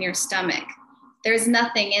sensation in your stomach. There's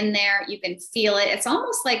nothing in there. You can feel it. It's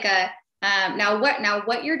almost like a now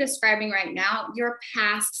what you're describing right now, you're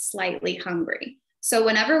past slightly hungry. So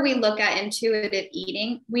whenever we look at intuitive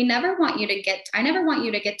eating, I never want you to get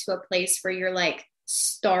to a place where you're like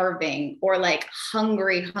starving or like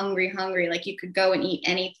hungry, like you could go and eat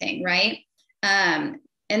anything, right? And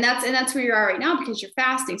that's where you are right now because you're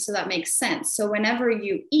fasting. So that makes sense. So whenever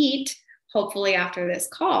you eat, hopefully after this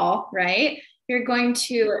call, right, you're going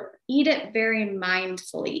to eat it very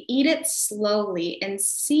mindfully, eat it slowly, and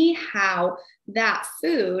see how that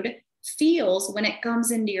food feels when it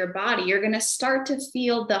comes into your body. You're going to start to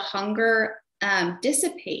feel the hunger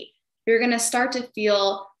dissipate. You're going to start to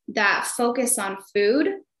feel that focus on food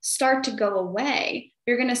start to go away.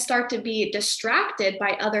 You're going to start to be distracted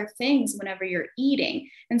by other things whenever you're eating.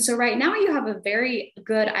 And so right now you have a very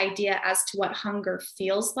good idea as to what hunger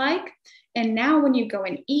feels like. And now when you go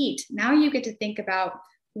and eat, now you get to think about,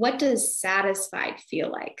 what does satisfied feel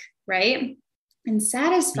like, right? And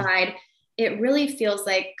satisfied, it really feels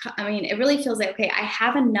like, okay, I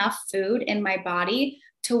have enough food in my body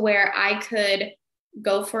to where I could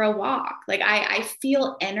go for a walk. Like I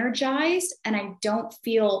feel energized and I don't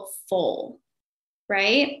feel full,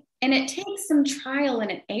 right? And it takes some trial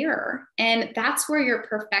and error. And that's where your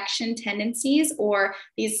perfection tendencies, or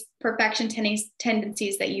these perfection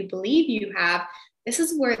tendencies that you believe you have, this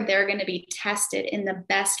is where they're going to be tested in the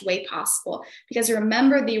best way possible. Because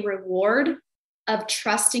remember, the reward of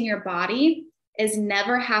trusting your body is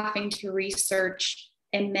never having to research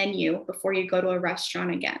a menu before you go to a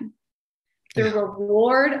restaurant again. The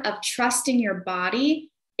reward of trusting your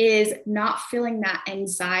body is not feeling that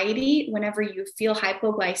anxiety whenever you feel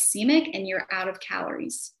hypoglycemic and you're out of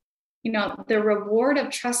calories. You know, the reward of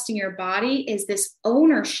trusting your body is this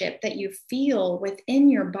ownership that you feel within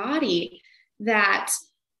your body, that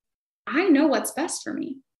I know what's best for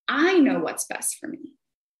me. I know what's best for me.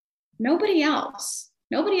 Nobody else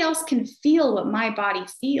can feel what my body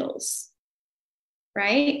feels,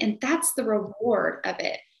 right? And that's the reward of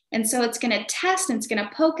it. And so it's going to test and it's going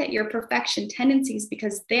to poke at your perfection tendencies,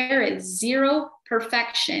 because there is zero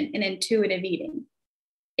perfection in intuitive eating.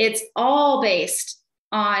 It's all based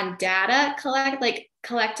on data,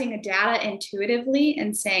 collecting a data intuitively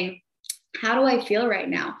and saying, how do I feel right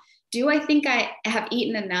now? Do I think I have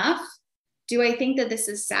eaten enough? Do I think that this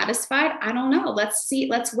is satisfied? I don't know. Let's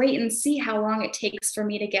wait and see how long it takes for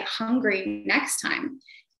me to get hungry next time.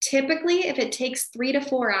 Typically, if it takes 3 to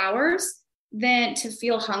 4 hours, then to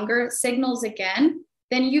feel hunger signals again,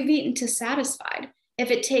 then you've eaten to satisfied.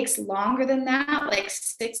 If it takes longer than that, like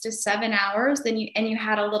 6 to 7 hours, then you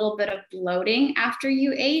had a little bit of bloating after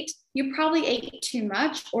you ate, you probably ate too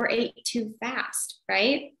much or ate too fast,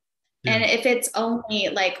 right? Yeah. And if it's only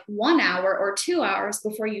like 1 hour or 2 hours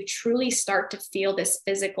before you truly start to feel this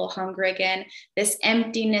physical hunger again, this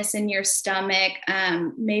emptiness in your stomach,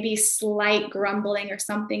 maybe slight grumbling or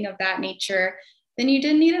something of that nature, then you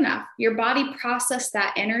didn't eat enough. Your body processed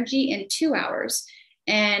that energy in 2 hours.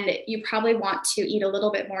 And you probably want to eat a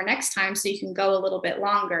little bit more next time so you can go a little bit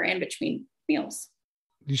longer in between meals.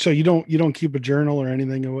 So you don't keep a journal or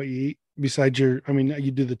anything of what you eat besides you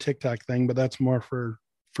do the TikTok thing, but that's more for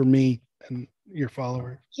me and your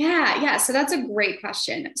followers. Yeah. So that's a great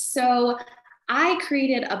question. So I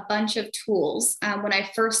created a bunch of tools when I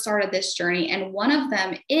first started this journey. And one of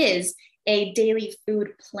them is a daily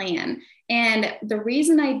food plan. And the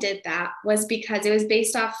reason I did that was because it was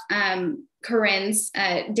based off Corinne's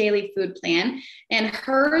daily food plan. And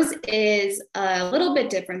hers is a little bit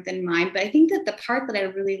different than mine. But I think that the part that I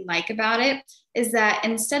really like about it is that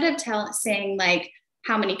instead of saying like,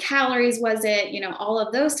 how many calories was it, all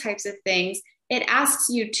of those types of things, it asks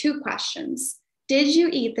you two questions. Did you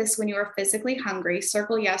eat this when you were physically hungry?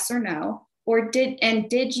 Circle yes or no. Or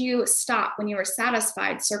did you stop when you were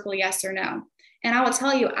satisfied? Circle yes or no. And I will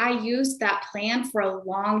tell you, I used that plan for a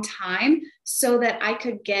long time so that I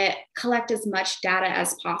could collect as much data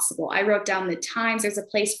as possible. I wrote down the times. There's a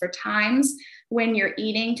place for times when you're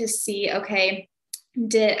eating to see, okay,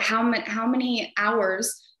 how many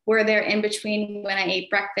hours were there in between when I ate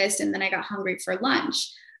breakfast and then I got hungry for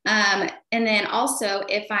lunch. And then also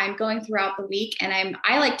if I'm going throughout the week and I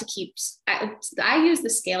use the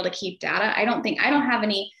scale to keep data. I don't have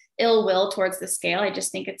any ill will towards the scale. I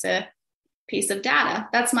just think it's a piece of data.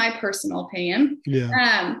 That's my personal opinion.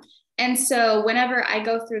 Yeah. And so whenever I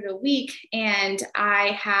go through the week and I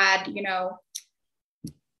had,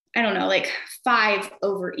 I don't know, like 5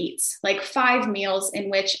 overeats, like 5 meals in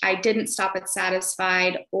which I didn't stop at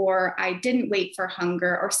satisfied, or I didn't wait for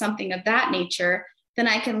hunger or something of that nature, then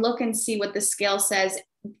I can look and see what the scale says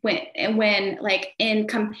when like in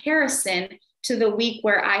comparison to the week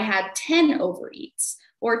where I had 10 overeats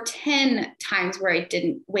or 10 times where I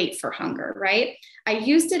didn't wait for hunger, right? I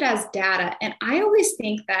used it as data. And I always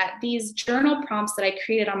think that these journal prompts that I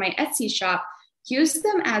created on my Etsy shop, use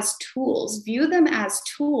them as tools, view them as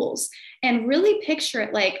tools, and really picture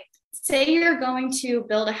it like, say you're going to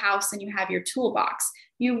build a house and you have your toolbox.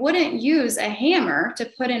 You wouldn't use a hammer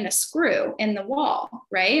to put in a screw in the wall,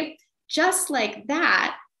 right? Just like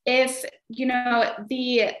that, if,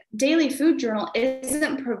 the daily food journal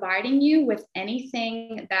isn't providing you with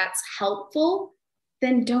anything that's helpful,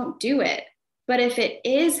 then don't do it. But if it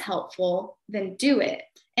is helpful, then do it.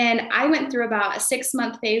 And I went through about a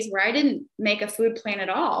 6-month phase where I didn't make a food plan at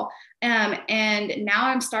all. And now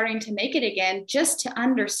I'm starting to make it again just to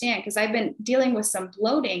understand, because I've been dealing with some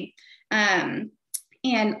bloating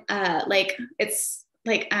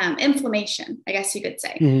inflammation, I guess you could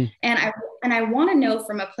say. Mm-hmm. And I want to know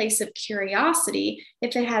from a place of curiosity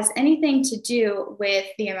if it has anything to do with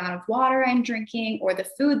the amount of water I'm drinking or the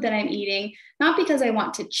food that I'm eating, not because I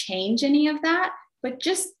want to change any of that, but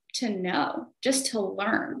just to know, just to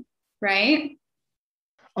learn, right?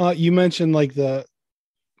 You mentioned like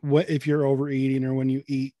what if you're overeating or when you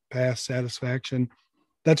eat past satisfaction.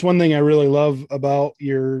 That's one thing I really love about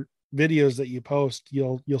your videos that you post.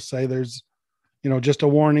 You'll say there's, just a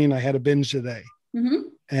warning, I had a binge today. Mm-hmm.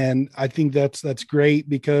 And I think that's great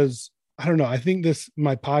because I don't know. I think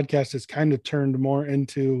my podcast has kind of turned more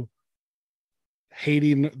into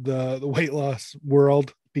hating the weight loss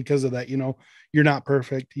world because of that. You're not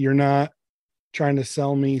perfect. You're not trying to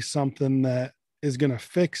sell me something that is going to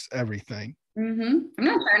fix everything. Mm-hmm. I'm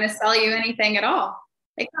not trying to sell you anything at all.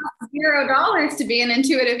 It costs $0 to be an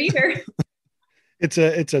intuitive eater. It's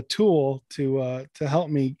a tool to help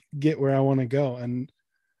me get where I want to go. And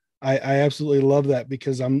I absolutely love that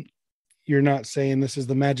because you're not saying this is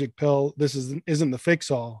the magic pill. This isn't the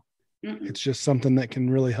fix all. Mm-mm. It's just something that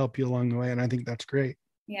can really help you along the way. And I think that's great.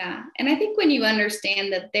 Yeah. And I think when you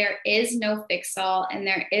understand that there is no fix all and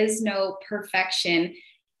there is no perfection,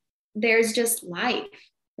 there's just life,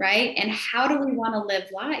 right? And how do we want to live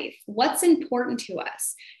life? What's important to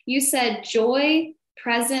us? You said joy,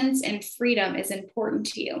 presence, and freedom is important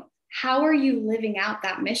to you. How are you living out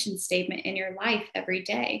that mission statement in your life every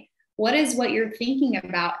day? What is what you're thinking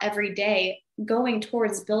about every day going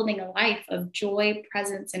towards building a life of joy,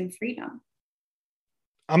 presence, and freedom?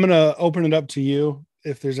 I'm going to open it up to you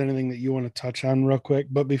if there's anything that you want to touch on real quick.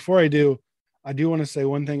 But before I do want to say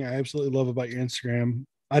one thing I absolutely love about your Instagram.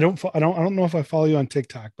 I don't know if I follow you on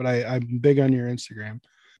TikTok, but I'm big on your Instagram.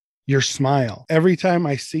 Your smile. Every time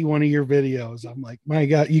I see one of your videos, I'm like, my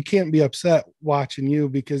God, you can't be upset watching you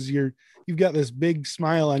because you've got this big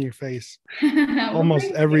smile on your face.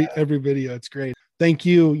 Almost every video. It's great. Thank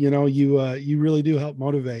you. You really do help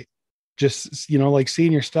motivate. Just, like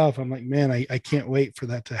seeing your stuff. I'm like, man, I can't wait for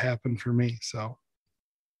that to happen for me. So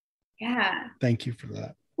yeah. Thank you for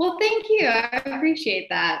that. Well, thank you. I appreciate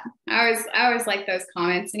that. I always like those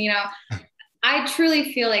comments. And, I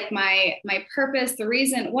truly feel like my purpose,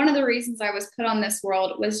 one of the reasons I was put on this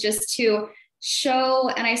world was just to show,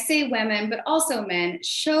 and I say women, but also men,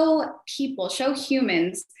 show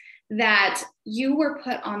humans that you were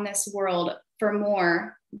put on this world for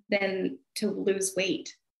more than to lose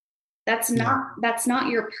weight. That's not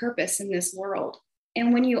your purpose in this world.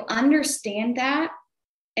 And when you understand that,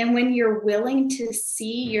 and when you're willing to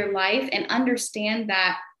see your life and understand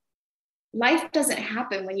that life doesn't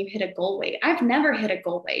happen when you hit a goal weight. I've never hit a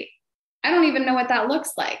goal weight. I don't even know what that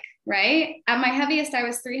looks like, right? At my heaviest, I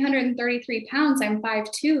was 333 pounds. I'm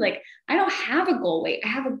 5'2". Like, I don't have a goal weight. I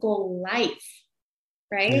have a goal life,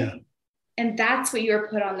 right? Yeah. And that's what you were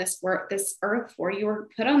put on this earth for. You were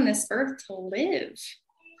put on this earth to live.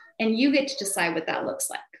 And you get to decide what that looks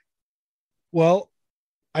like. Well,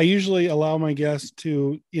 I usually allow my guests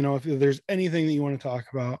to, if there's anything that you want to talk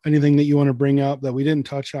about, anything that you want to bring up that we didn't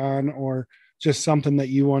touch on, or just something that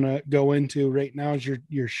you want to go into right now is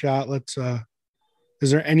your shot.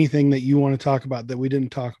 Is there anything that you want to talk about that we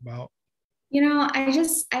didn't talk about? I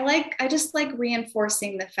just like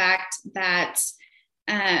reinforcing the fact that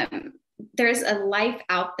there's a life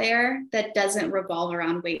out there that doesn't revolve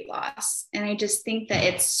around weight loss. And I just think that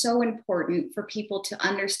it's so important for people to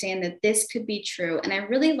understand that this could be true. And I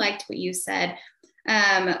really liked what you said.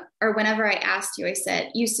 Or whenever I asked you,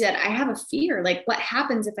 you said, I have a fear. Like, what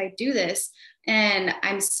happens if I do this? And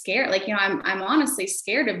I'm scared. Like, I'm honestly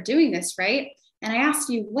scared of doing this. Right. And I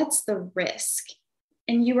asked you, what's the risk?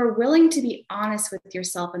 And you were willing to be honest with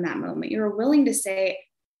yourself in that moment. You were willing to say,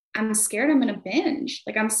 I'm scared I'm going to binge.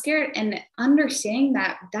 Like, I'm scared, and understanding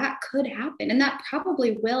that could happen, and that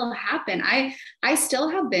probably will happen. I still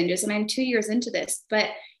have binges, and I'm 2 years into this, but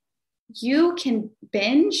you can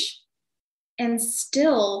binge and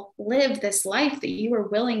still live this life that you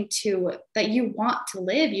want to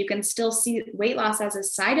live. You can still see weight loss as a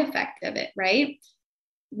side effect of it, right?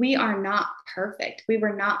 We are not perfect. We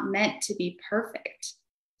were not meant to be perfect.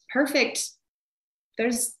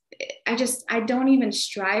 I don't even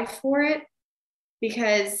strive for it,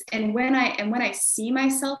 because, and when I see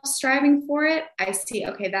myself striving for it, I see,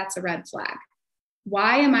 okay, that's a red flag.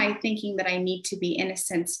 Why am I thinking that I need to be, in a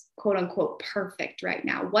sense, quote unquote, perfect right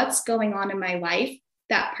now? What's going on in my life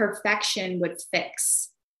that perfection would fix?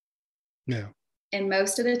 Yeah. And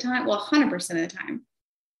most of the time, 100% of the time,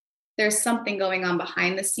 there's something going on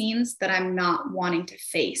behind the scenes that I'm not wanting to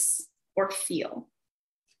face or feel.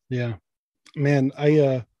 Yeah, man,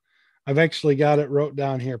 I've actually got it wrote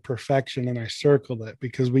down here, perfection, and I circled it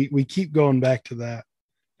because we keep going back to that.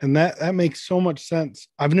 And that makes so much sense.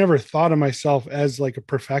 I've never thought of myself as like a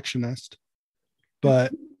perfectionist,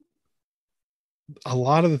 but a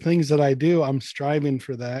lot of the things that I do, I'm striving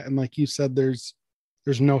for that. And like you said, there's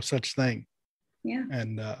no such thing. Yeah.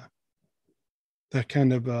 And that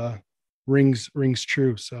kind of rings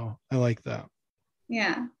true. So I like that.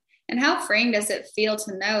 Yeah. And how freeing does it feel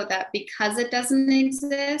to know that because it doesn't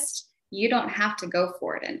exist, you don't have to go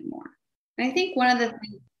for it anymore? And I think one of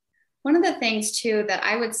the things too that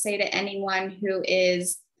I would say to anyone who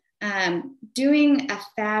is doing a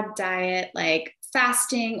fad diet, like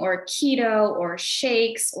fasting or keto or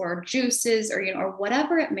shakes or juices or or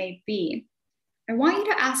whatever it may be, I want you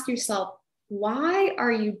to ask yourself, why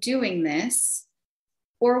are you doing this,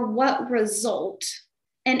 or what result?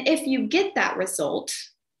 And if you get that result,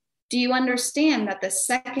 do you understand that the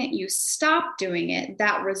second you stop doing it,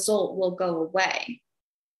 that result will go away,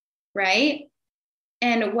 right?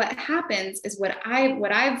 And what happens is the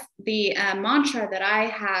mantra that I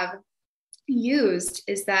have used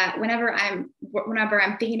is that whenever I'm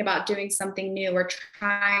thinking about doing something new or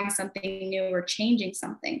trying something new or changing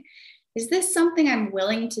something, is this something I'm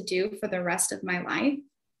willing to do for the rest of my life?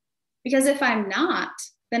 Because if I'm not,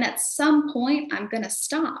 then at some point I'm going to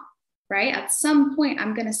stop, right? At some point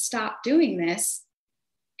I'm going to stop doing this.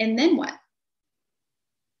 And then what?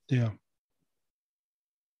 Yeah.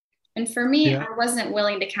 And for me, I wasn't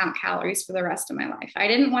willing to count calories for the rest of my life. I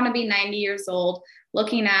didn't want to be 90 years old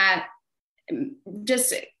looking at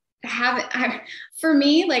for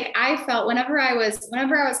me, like, I felt whenever I was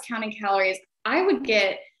counting calories, I would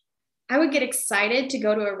get excited to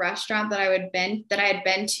go to a restaurant that I had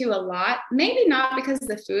been to a lot. Maybe not because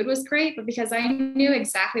the food was great, but because I knew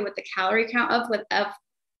exactly what the calorie count of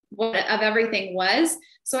everything was.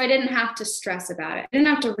 So I didn't have to stress about it. I didn't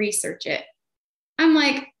have to research it. I'm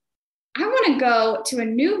like, I want to go to a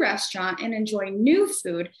new restaurant and enjoy new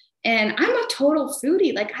food. And I'm a total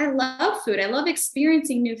foodie. Like, I love food. I love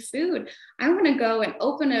experiencing new food. I want to go and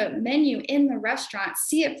open a menu in the restaurant,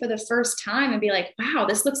 see it for the first time and be like, wow,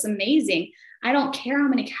 this looks amazing. I don't care how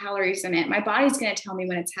many calories in it. My body's going to tell me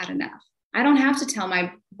when it's had enough. I don't have to tell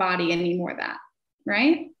my body anymore that,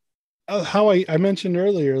 right? How I mentioned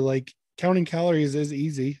earlier, like, counting calories is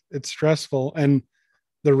easy. It's stressful. And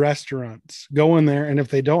the restaurants, go in there, and if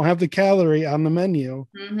they don't have the calorie on the menu,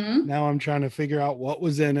 now I'm trying to figure out what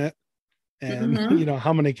was in it and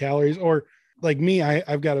how many calories, or like me,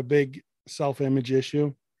 I've got a big self-image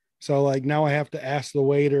issue. So like now I have to ask the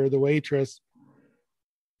waiter or the waitress,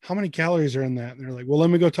 how many calories are in that? And they're like, well, let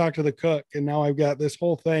me go talk to the cook. And now I've got this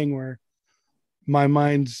whole thing where my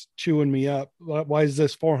mind's chewing me up. Why is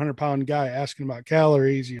this 400-pound guy asking about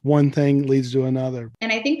calories? One thing leads to another.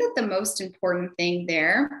 And I think that the most important thing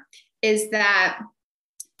there is that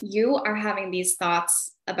you are having these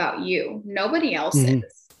thoughts about you. Nobody else is,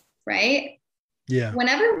 right? Yeah.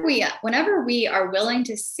 Whenever we are willing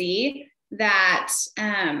to see that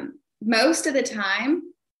most of the time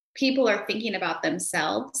people are thinking about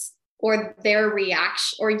themselves or their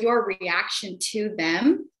reaction or your reaction to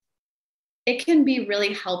them, it can be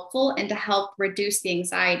really helpful and to help reduce the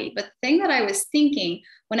anxiety. But the thing that I was thinking,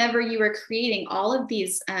 whenever you were creating all of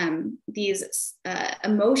these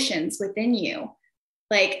emotions within you,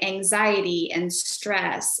 like anxiety and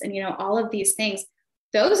stress and, all of these things,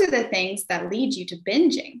 those are the things that lead you to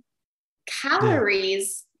binging.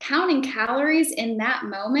 Calories, counting calories in that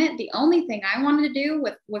moment, the only thing I wanted to do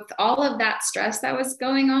with all of that stress that was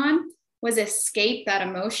going on was escape that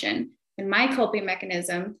emotion. And my coping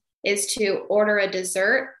mechanism is to order a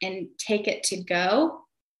dessert and take it to go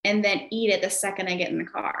and then eat it the second I get in the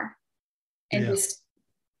car and just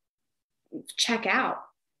check out,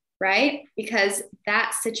 right? Because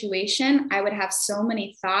that situation, I would have so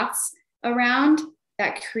many thoughts around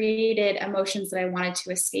that created emotions that I wanted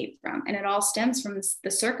to escape from. And it all stems from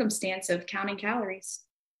the circumstance of counting calories.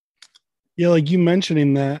 Yeah, like you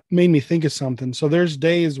mentioning that made me think of something. So there's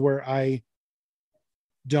days where I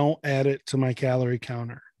don't add it to my calorie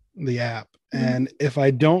counter, the app. And if I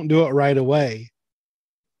don't do it right away,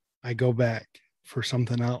 I go back for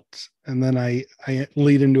something else. And then I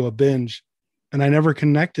lead into a binge. And I never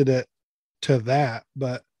connected it to that.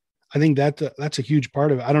 But I think that's a huge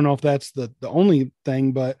part of it. I don't know if that's the only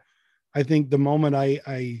thing, but I think the moment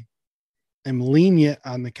I am lenient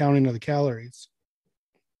on the counting of the calories,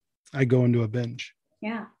 I go into a binge.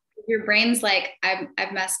 Yeah. Your brain's like,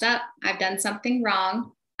 I've messed up. I've done something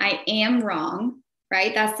wrong. I am wrong,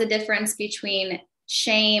 right? That's the difference between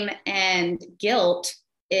shame and guilt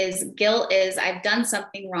is I've done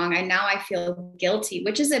something wrong. Now I feel guilty,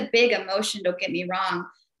 which is a big emotion. Don't get me wrong.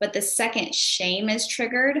 But the second shame is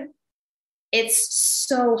triggered, it's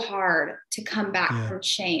so hard to come back from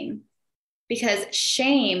shame, because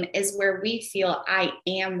shame is where we feel I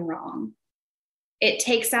am wrong. It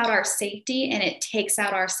takes out our safety and it takes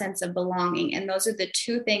out our sense of belonging. And those are the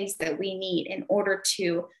two things that we need in order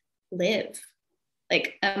to live,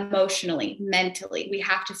 like emotionally, mentally. We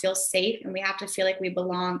have to feel safe and we have to feel like we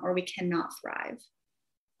belong, or we cannot thrive.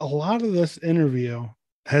 A lot of this interview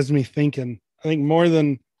has me thinking, I think more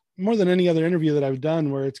than any other interview that I've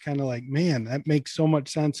done, where it's kind of like, man, that makes so much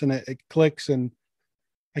sense and it clicks and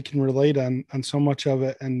I can relate on so much of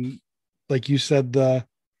it. And like you said, the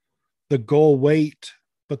goal weight,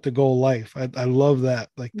 but the goal life. I love that.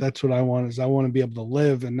 Like, that's what I want, is I want to be able to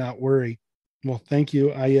live and not worry. Well, thank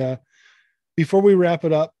you. Before we wrap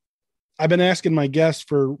it up, I've been asking my guests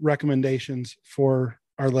for recommendations for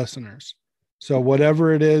our listeners. So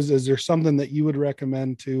whatever it is there something that you would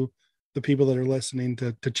recommend to the people that are listening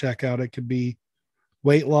to check out? It could be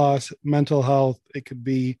weight loss, mental health. It could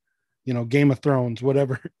be, Game of Thrones,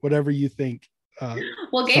 whatever you think.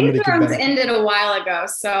 Well, Game of Thrones ended a while ago.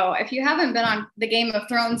 So if you haven't been on the Game of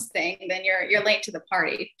Thrones thing, then you're late to the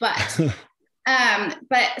party. But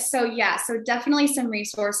so definitely some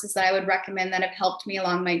resources that I would recommend that have helped me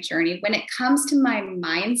along my journey. When it comes to my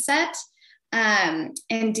mindset,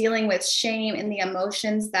 and dealing with shame and the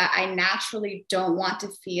emotions that I naturally don't want to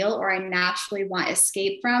feel or I naturally want to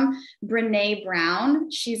escape from, Brene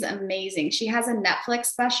Brown, she's amazing. She has a Netflix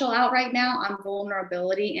special out right now on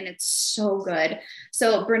vulnerability, and it's so good.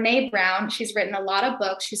 So Brene Brown, she's written a lot of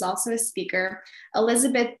books. She's also a speaker.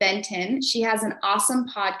 Elizabeth Benton, she has an awesome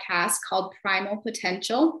podcast called Primal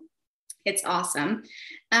Potential. It's awesome.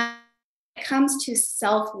 When it comes to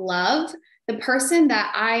self-love, the person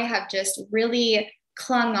that I have just really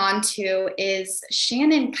clung on to is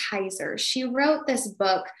Shannon Kaiser. She wrote this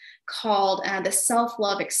book called The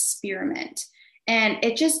Self-Love Experiment. And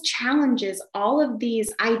it just challenges all of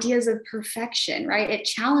these ideas of perfection, right? It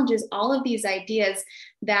challenges all of these ideas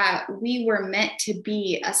that we were meant to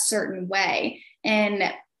be a certain way.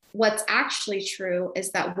 And what's actually true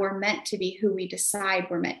is that we're meant to be who we decide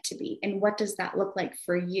we're meant to be. And what does that look like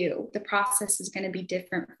for you? The process is going to be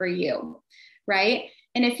different for you, right?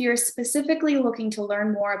 And if you're specifically looking to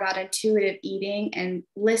learn more about intuitive eating and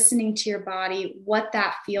listening to your body, what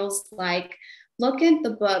that feels like, look at the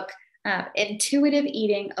book intuitive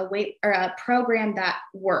eating, a program that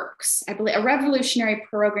works. I believe a revolutionary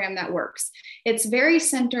program that works. It's very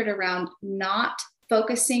centered around not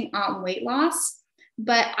focusing on weight loss,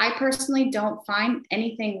 but I personally don't find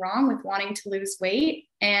anything wrong with wanting to lose weight.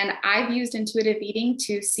 And I've used intuitive eating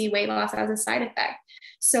to see weight loss as a side effect.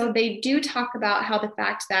 So they do talk about how the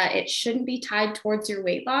fact that it shouldn't be tied towards your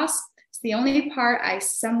weight loss. It's the only part I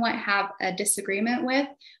somewhat have a disagreement with,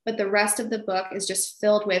 but the rest of the book is just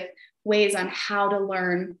filled with ways on how to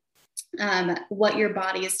learn what your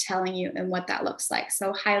body is telling you and what that looks like.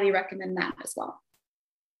 So highly recommend that as well.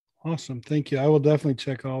 Awesome. Thank you. I will definitely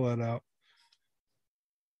check all that out.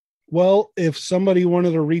 Well, if somebody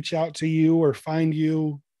wanted to reach out to you or find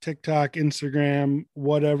you, TikTok, Instagram,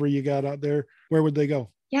 whatever you got out there, where would they go?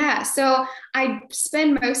 Yeah. So I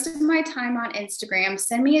spend most of my time on Instagram.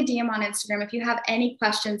 Send me a DM on Instagram if you have any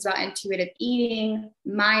questions about intuitive eating,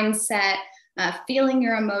 mindset, feeling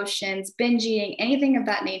your emotions, binge eating, anything of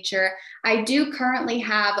that nature. I do currently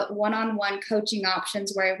have one-on-one coaching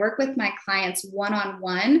options where I work with my clients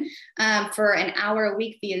one-on-one for an hour a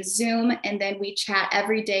week via Zoom. And then we chat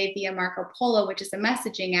every day via Marco Polo, which is a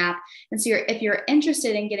messaging app. And so if you're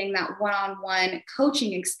interested in getting that one-on-one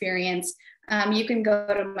coaching experience, you can go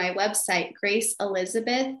to my website, Grace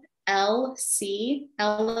Elizabeth LC,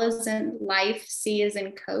 L as in life, C as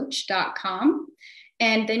in coach.com.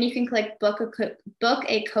 And then you can click book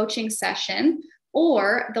a coaching session,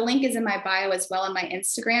 or the link is in my bio as well on my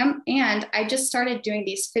Instagram. And I just started doing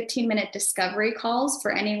these 15-minute discovery calls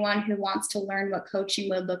for anyone who wants to learn what coaching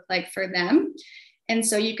would look like for them. And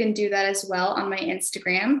so you can do that as well on my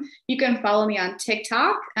Instagram. You can follow me on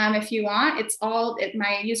TikTok if you want.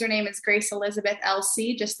 My username is Grace Elizabeth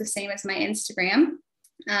LC, just the same as my Instagram.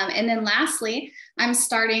 And then lastly, I'm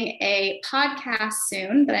starting a podcast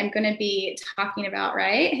soon that I'm going to be talking about,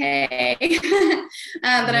 right? Hey,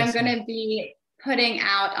 that I'm going to be putting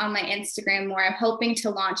out on my Instagram more. I'm hoping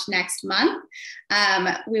to launch next month.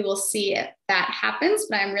 We will see if that happens,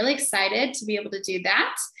 but I'm really excited to be able to do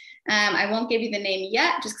that. I won't give you the name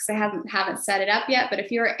yet, just because I haven't set it up yet. But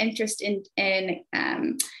if you're interested in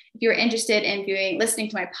listening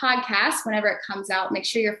to my podcast whenever it comes out, make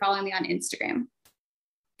sure you're following me on Instagram.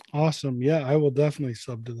 Awesome. Yeah, I will definitely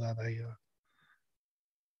sub to that.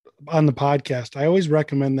 On the podcast, I always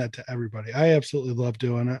recommend that to everybody. I absolutely love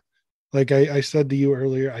doing it. Like I said to you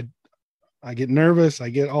earlier, I get nervous, I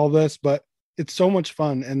get all this, but it's so much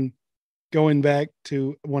fun. And going back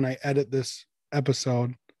to when I edit this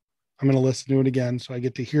episode, I'm going to listen to it again, so I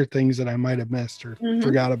get to hear things that I might have missed or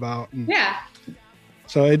forgot about. And yeah.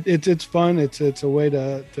 So it's fun. It's a way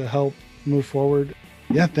to help move forward.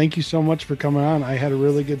 Yeah, thank you so much for coming on. I had a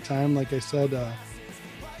really good time. Like I said,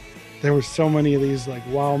 there were so many of these like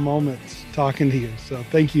wow moments talking to you. So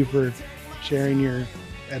thank you for sharing your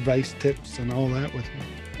advice, tips, and all that with me.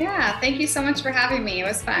 Yeah, thank you so much for having me. It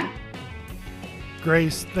was fun.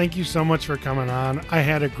 Grace, thank you so much for coming on. I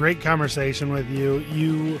had a great conversation with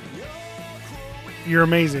you. You're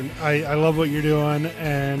amazing. I love what you're doing,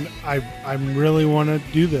 and I really want to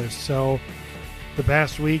do this. So the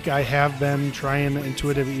past week, I have been trying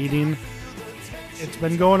intuitive eating. It's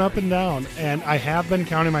been going up and down, and I have been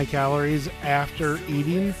counting my calories after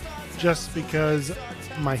eating just because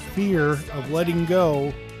my fear of letting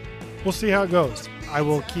go. We'll see how it goes. I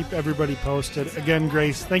will keep everybody posted. Again,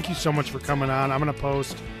 Grace, thank you so much for coming on. I'm going to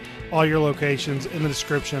post all your locations in the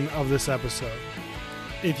description of this episode.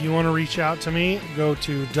 If you want to reach out to me, go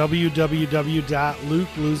to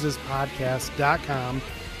www.lukelosespodcast.com.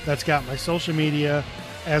 That's got my social media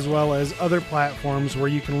as well as other platforms where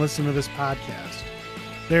you can listen to this podcast.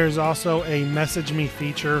 There's also a message me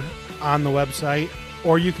feature on the website,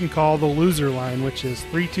 or you can call the loser line, which is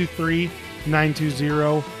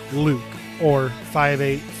 323-920-LUKE or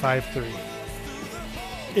 5853.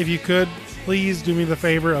 If you could, please do me the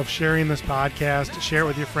favor of sharing this podcast. Share it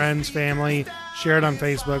with your friends, family, share it on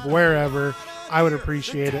Facebook, wherever. I would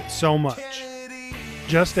appreciate it so much.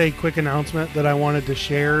 Just a quick announcement that I wanted to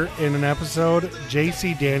share in an episode.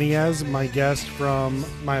 JC Daniez, my guest from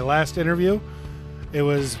my last interview, it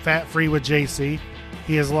was Fat Free with JC.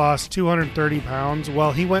 He has lost 230 pounds.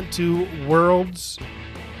 Well, he went to World's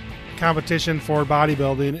competition for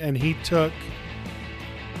bodybuilding, and he took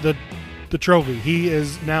the trophy. He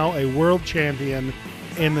is now a world champion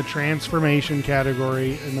in the transformation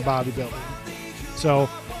category in the bodybuilding. So,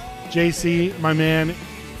 JC, my man,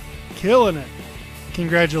 killing it.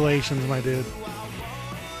 Congratulations, my dude.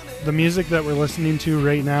 The music that we're listening to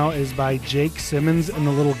right now is by Jake Simmons and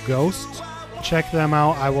the Little Ghosts. Check them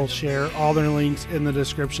out. I will share all their links in the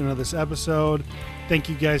description of this episode. Thank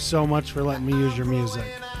you guys so much for letting me use your music.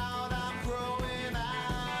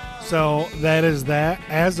 So that is that.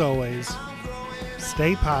 As always,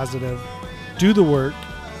 stay positive, do the work,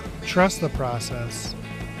 trust the process,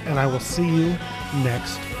 and I will see you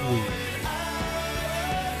next week.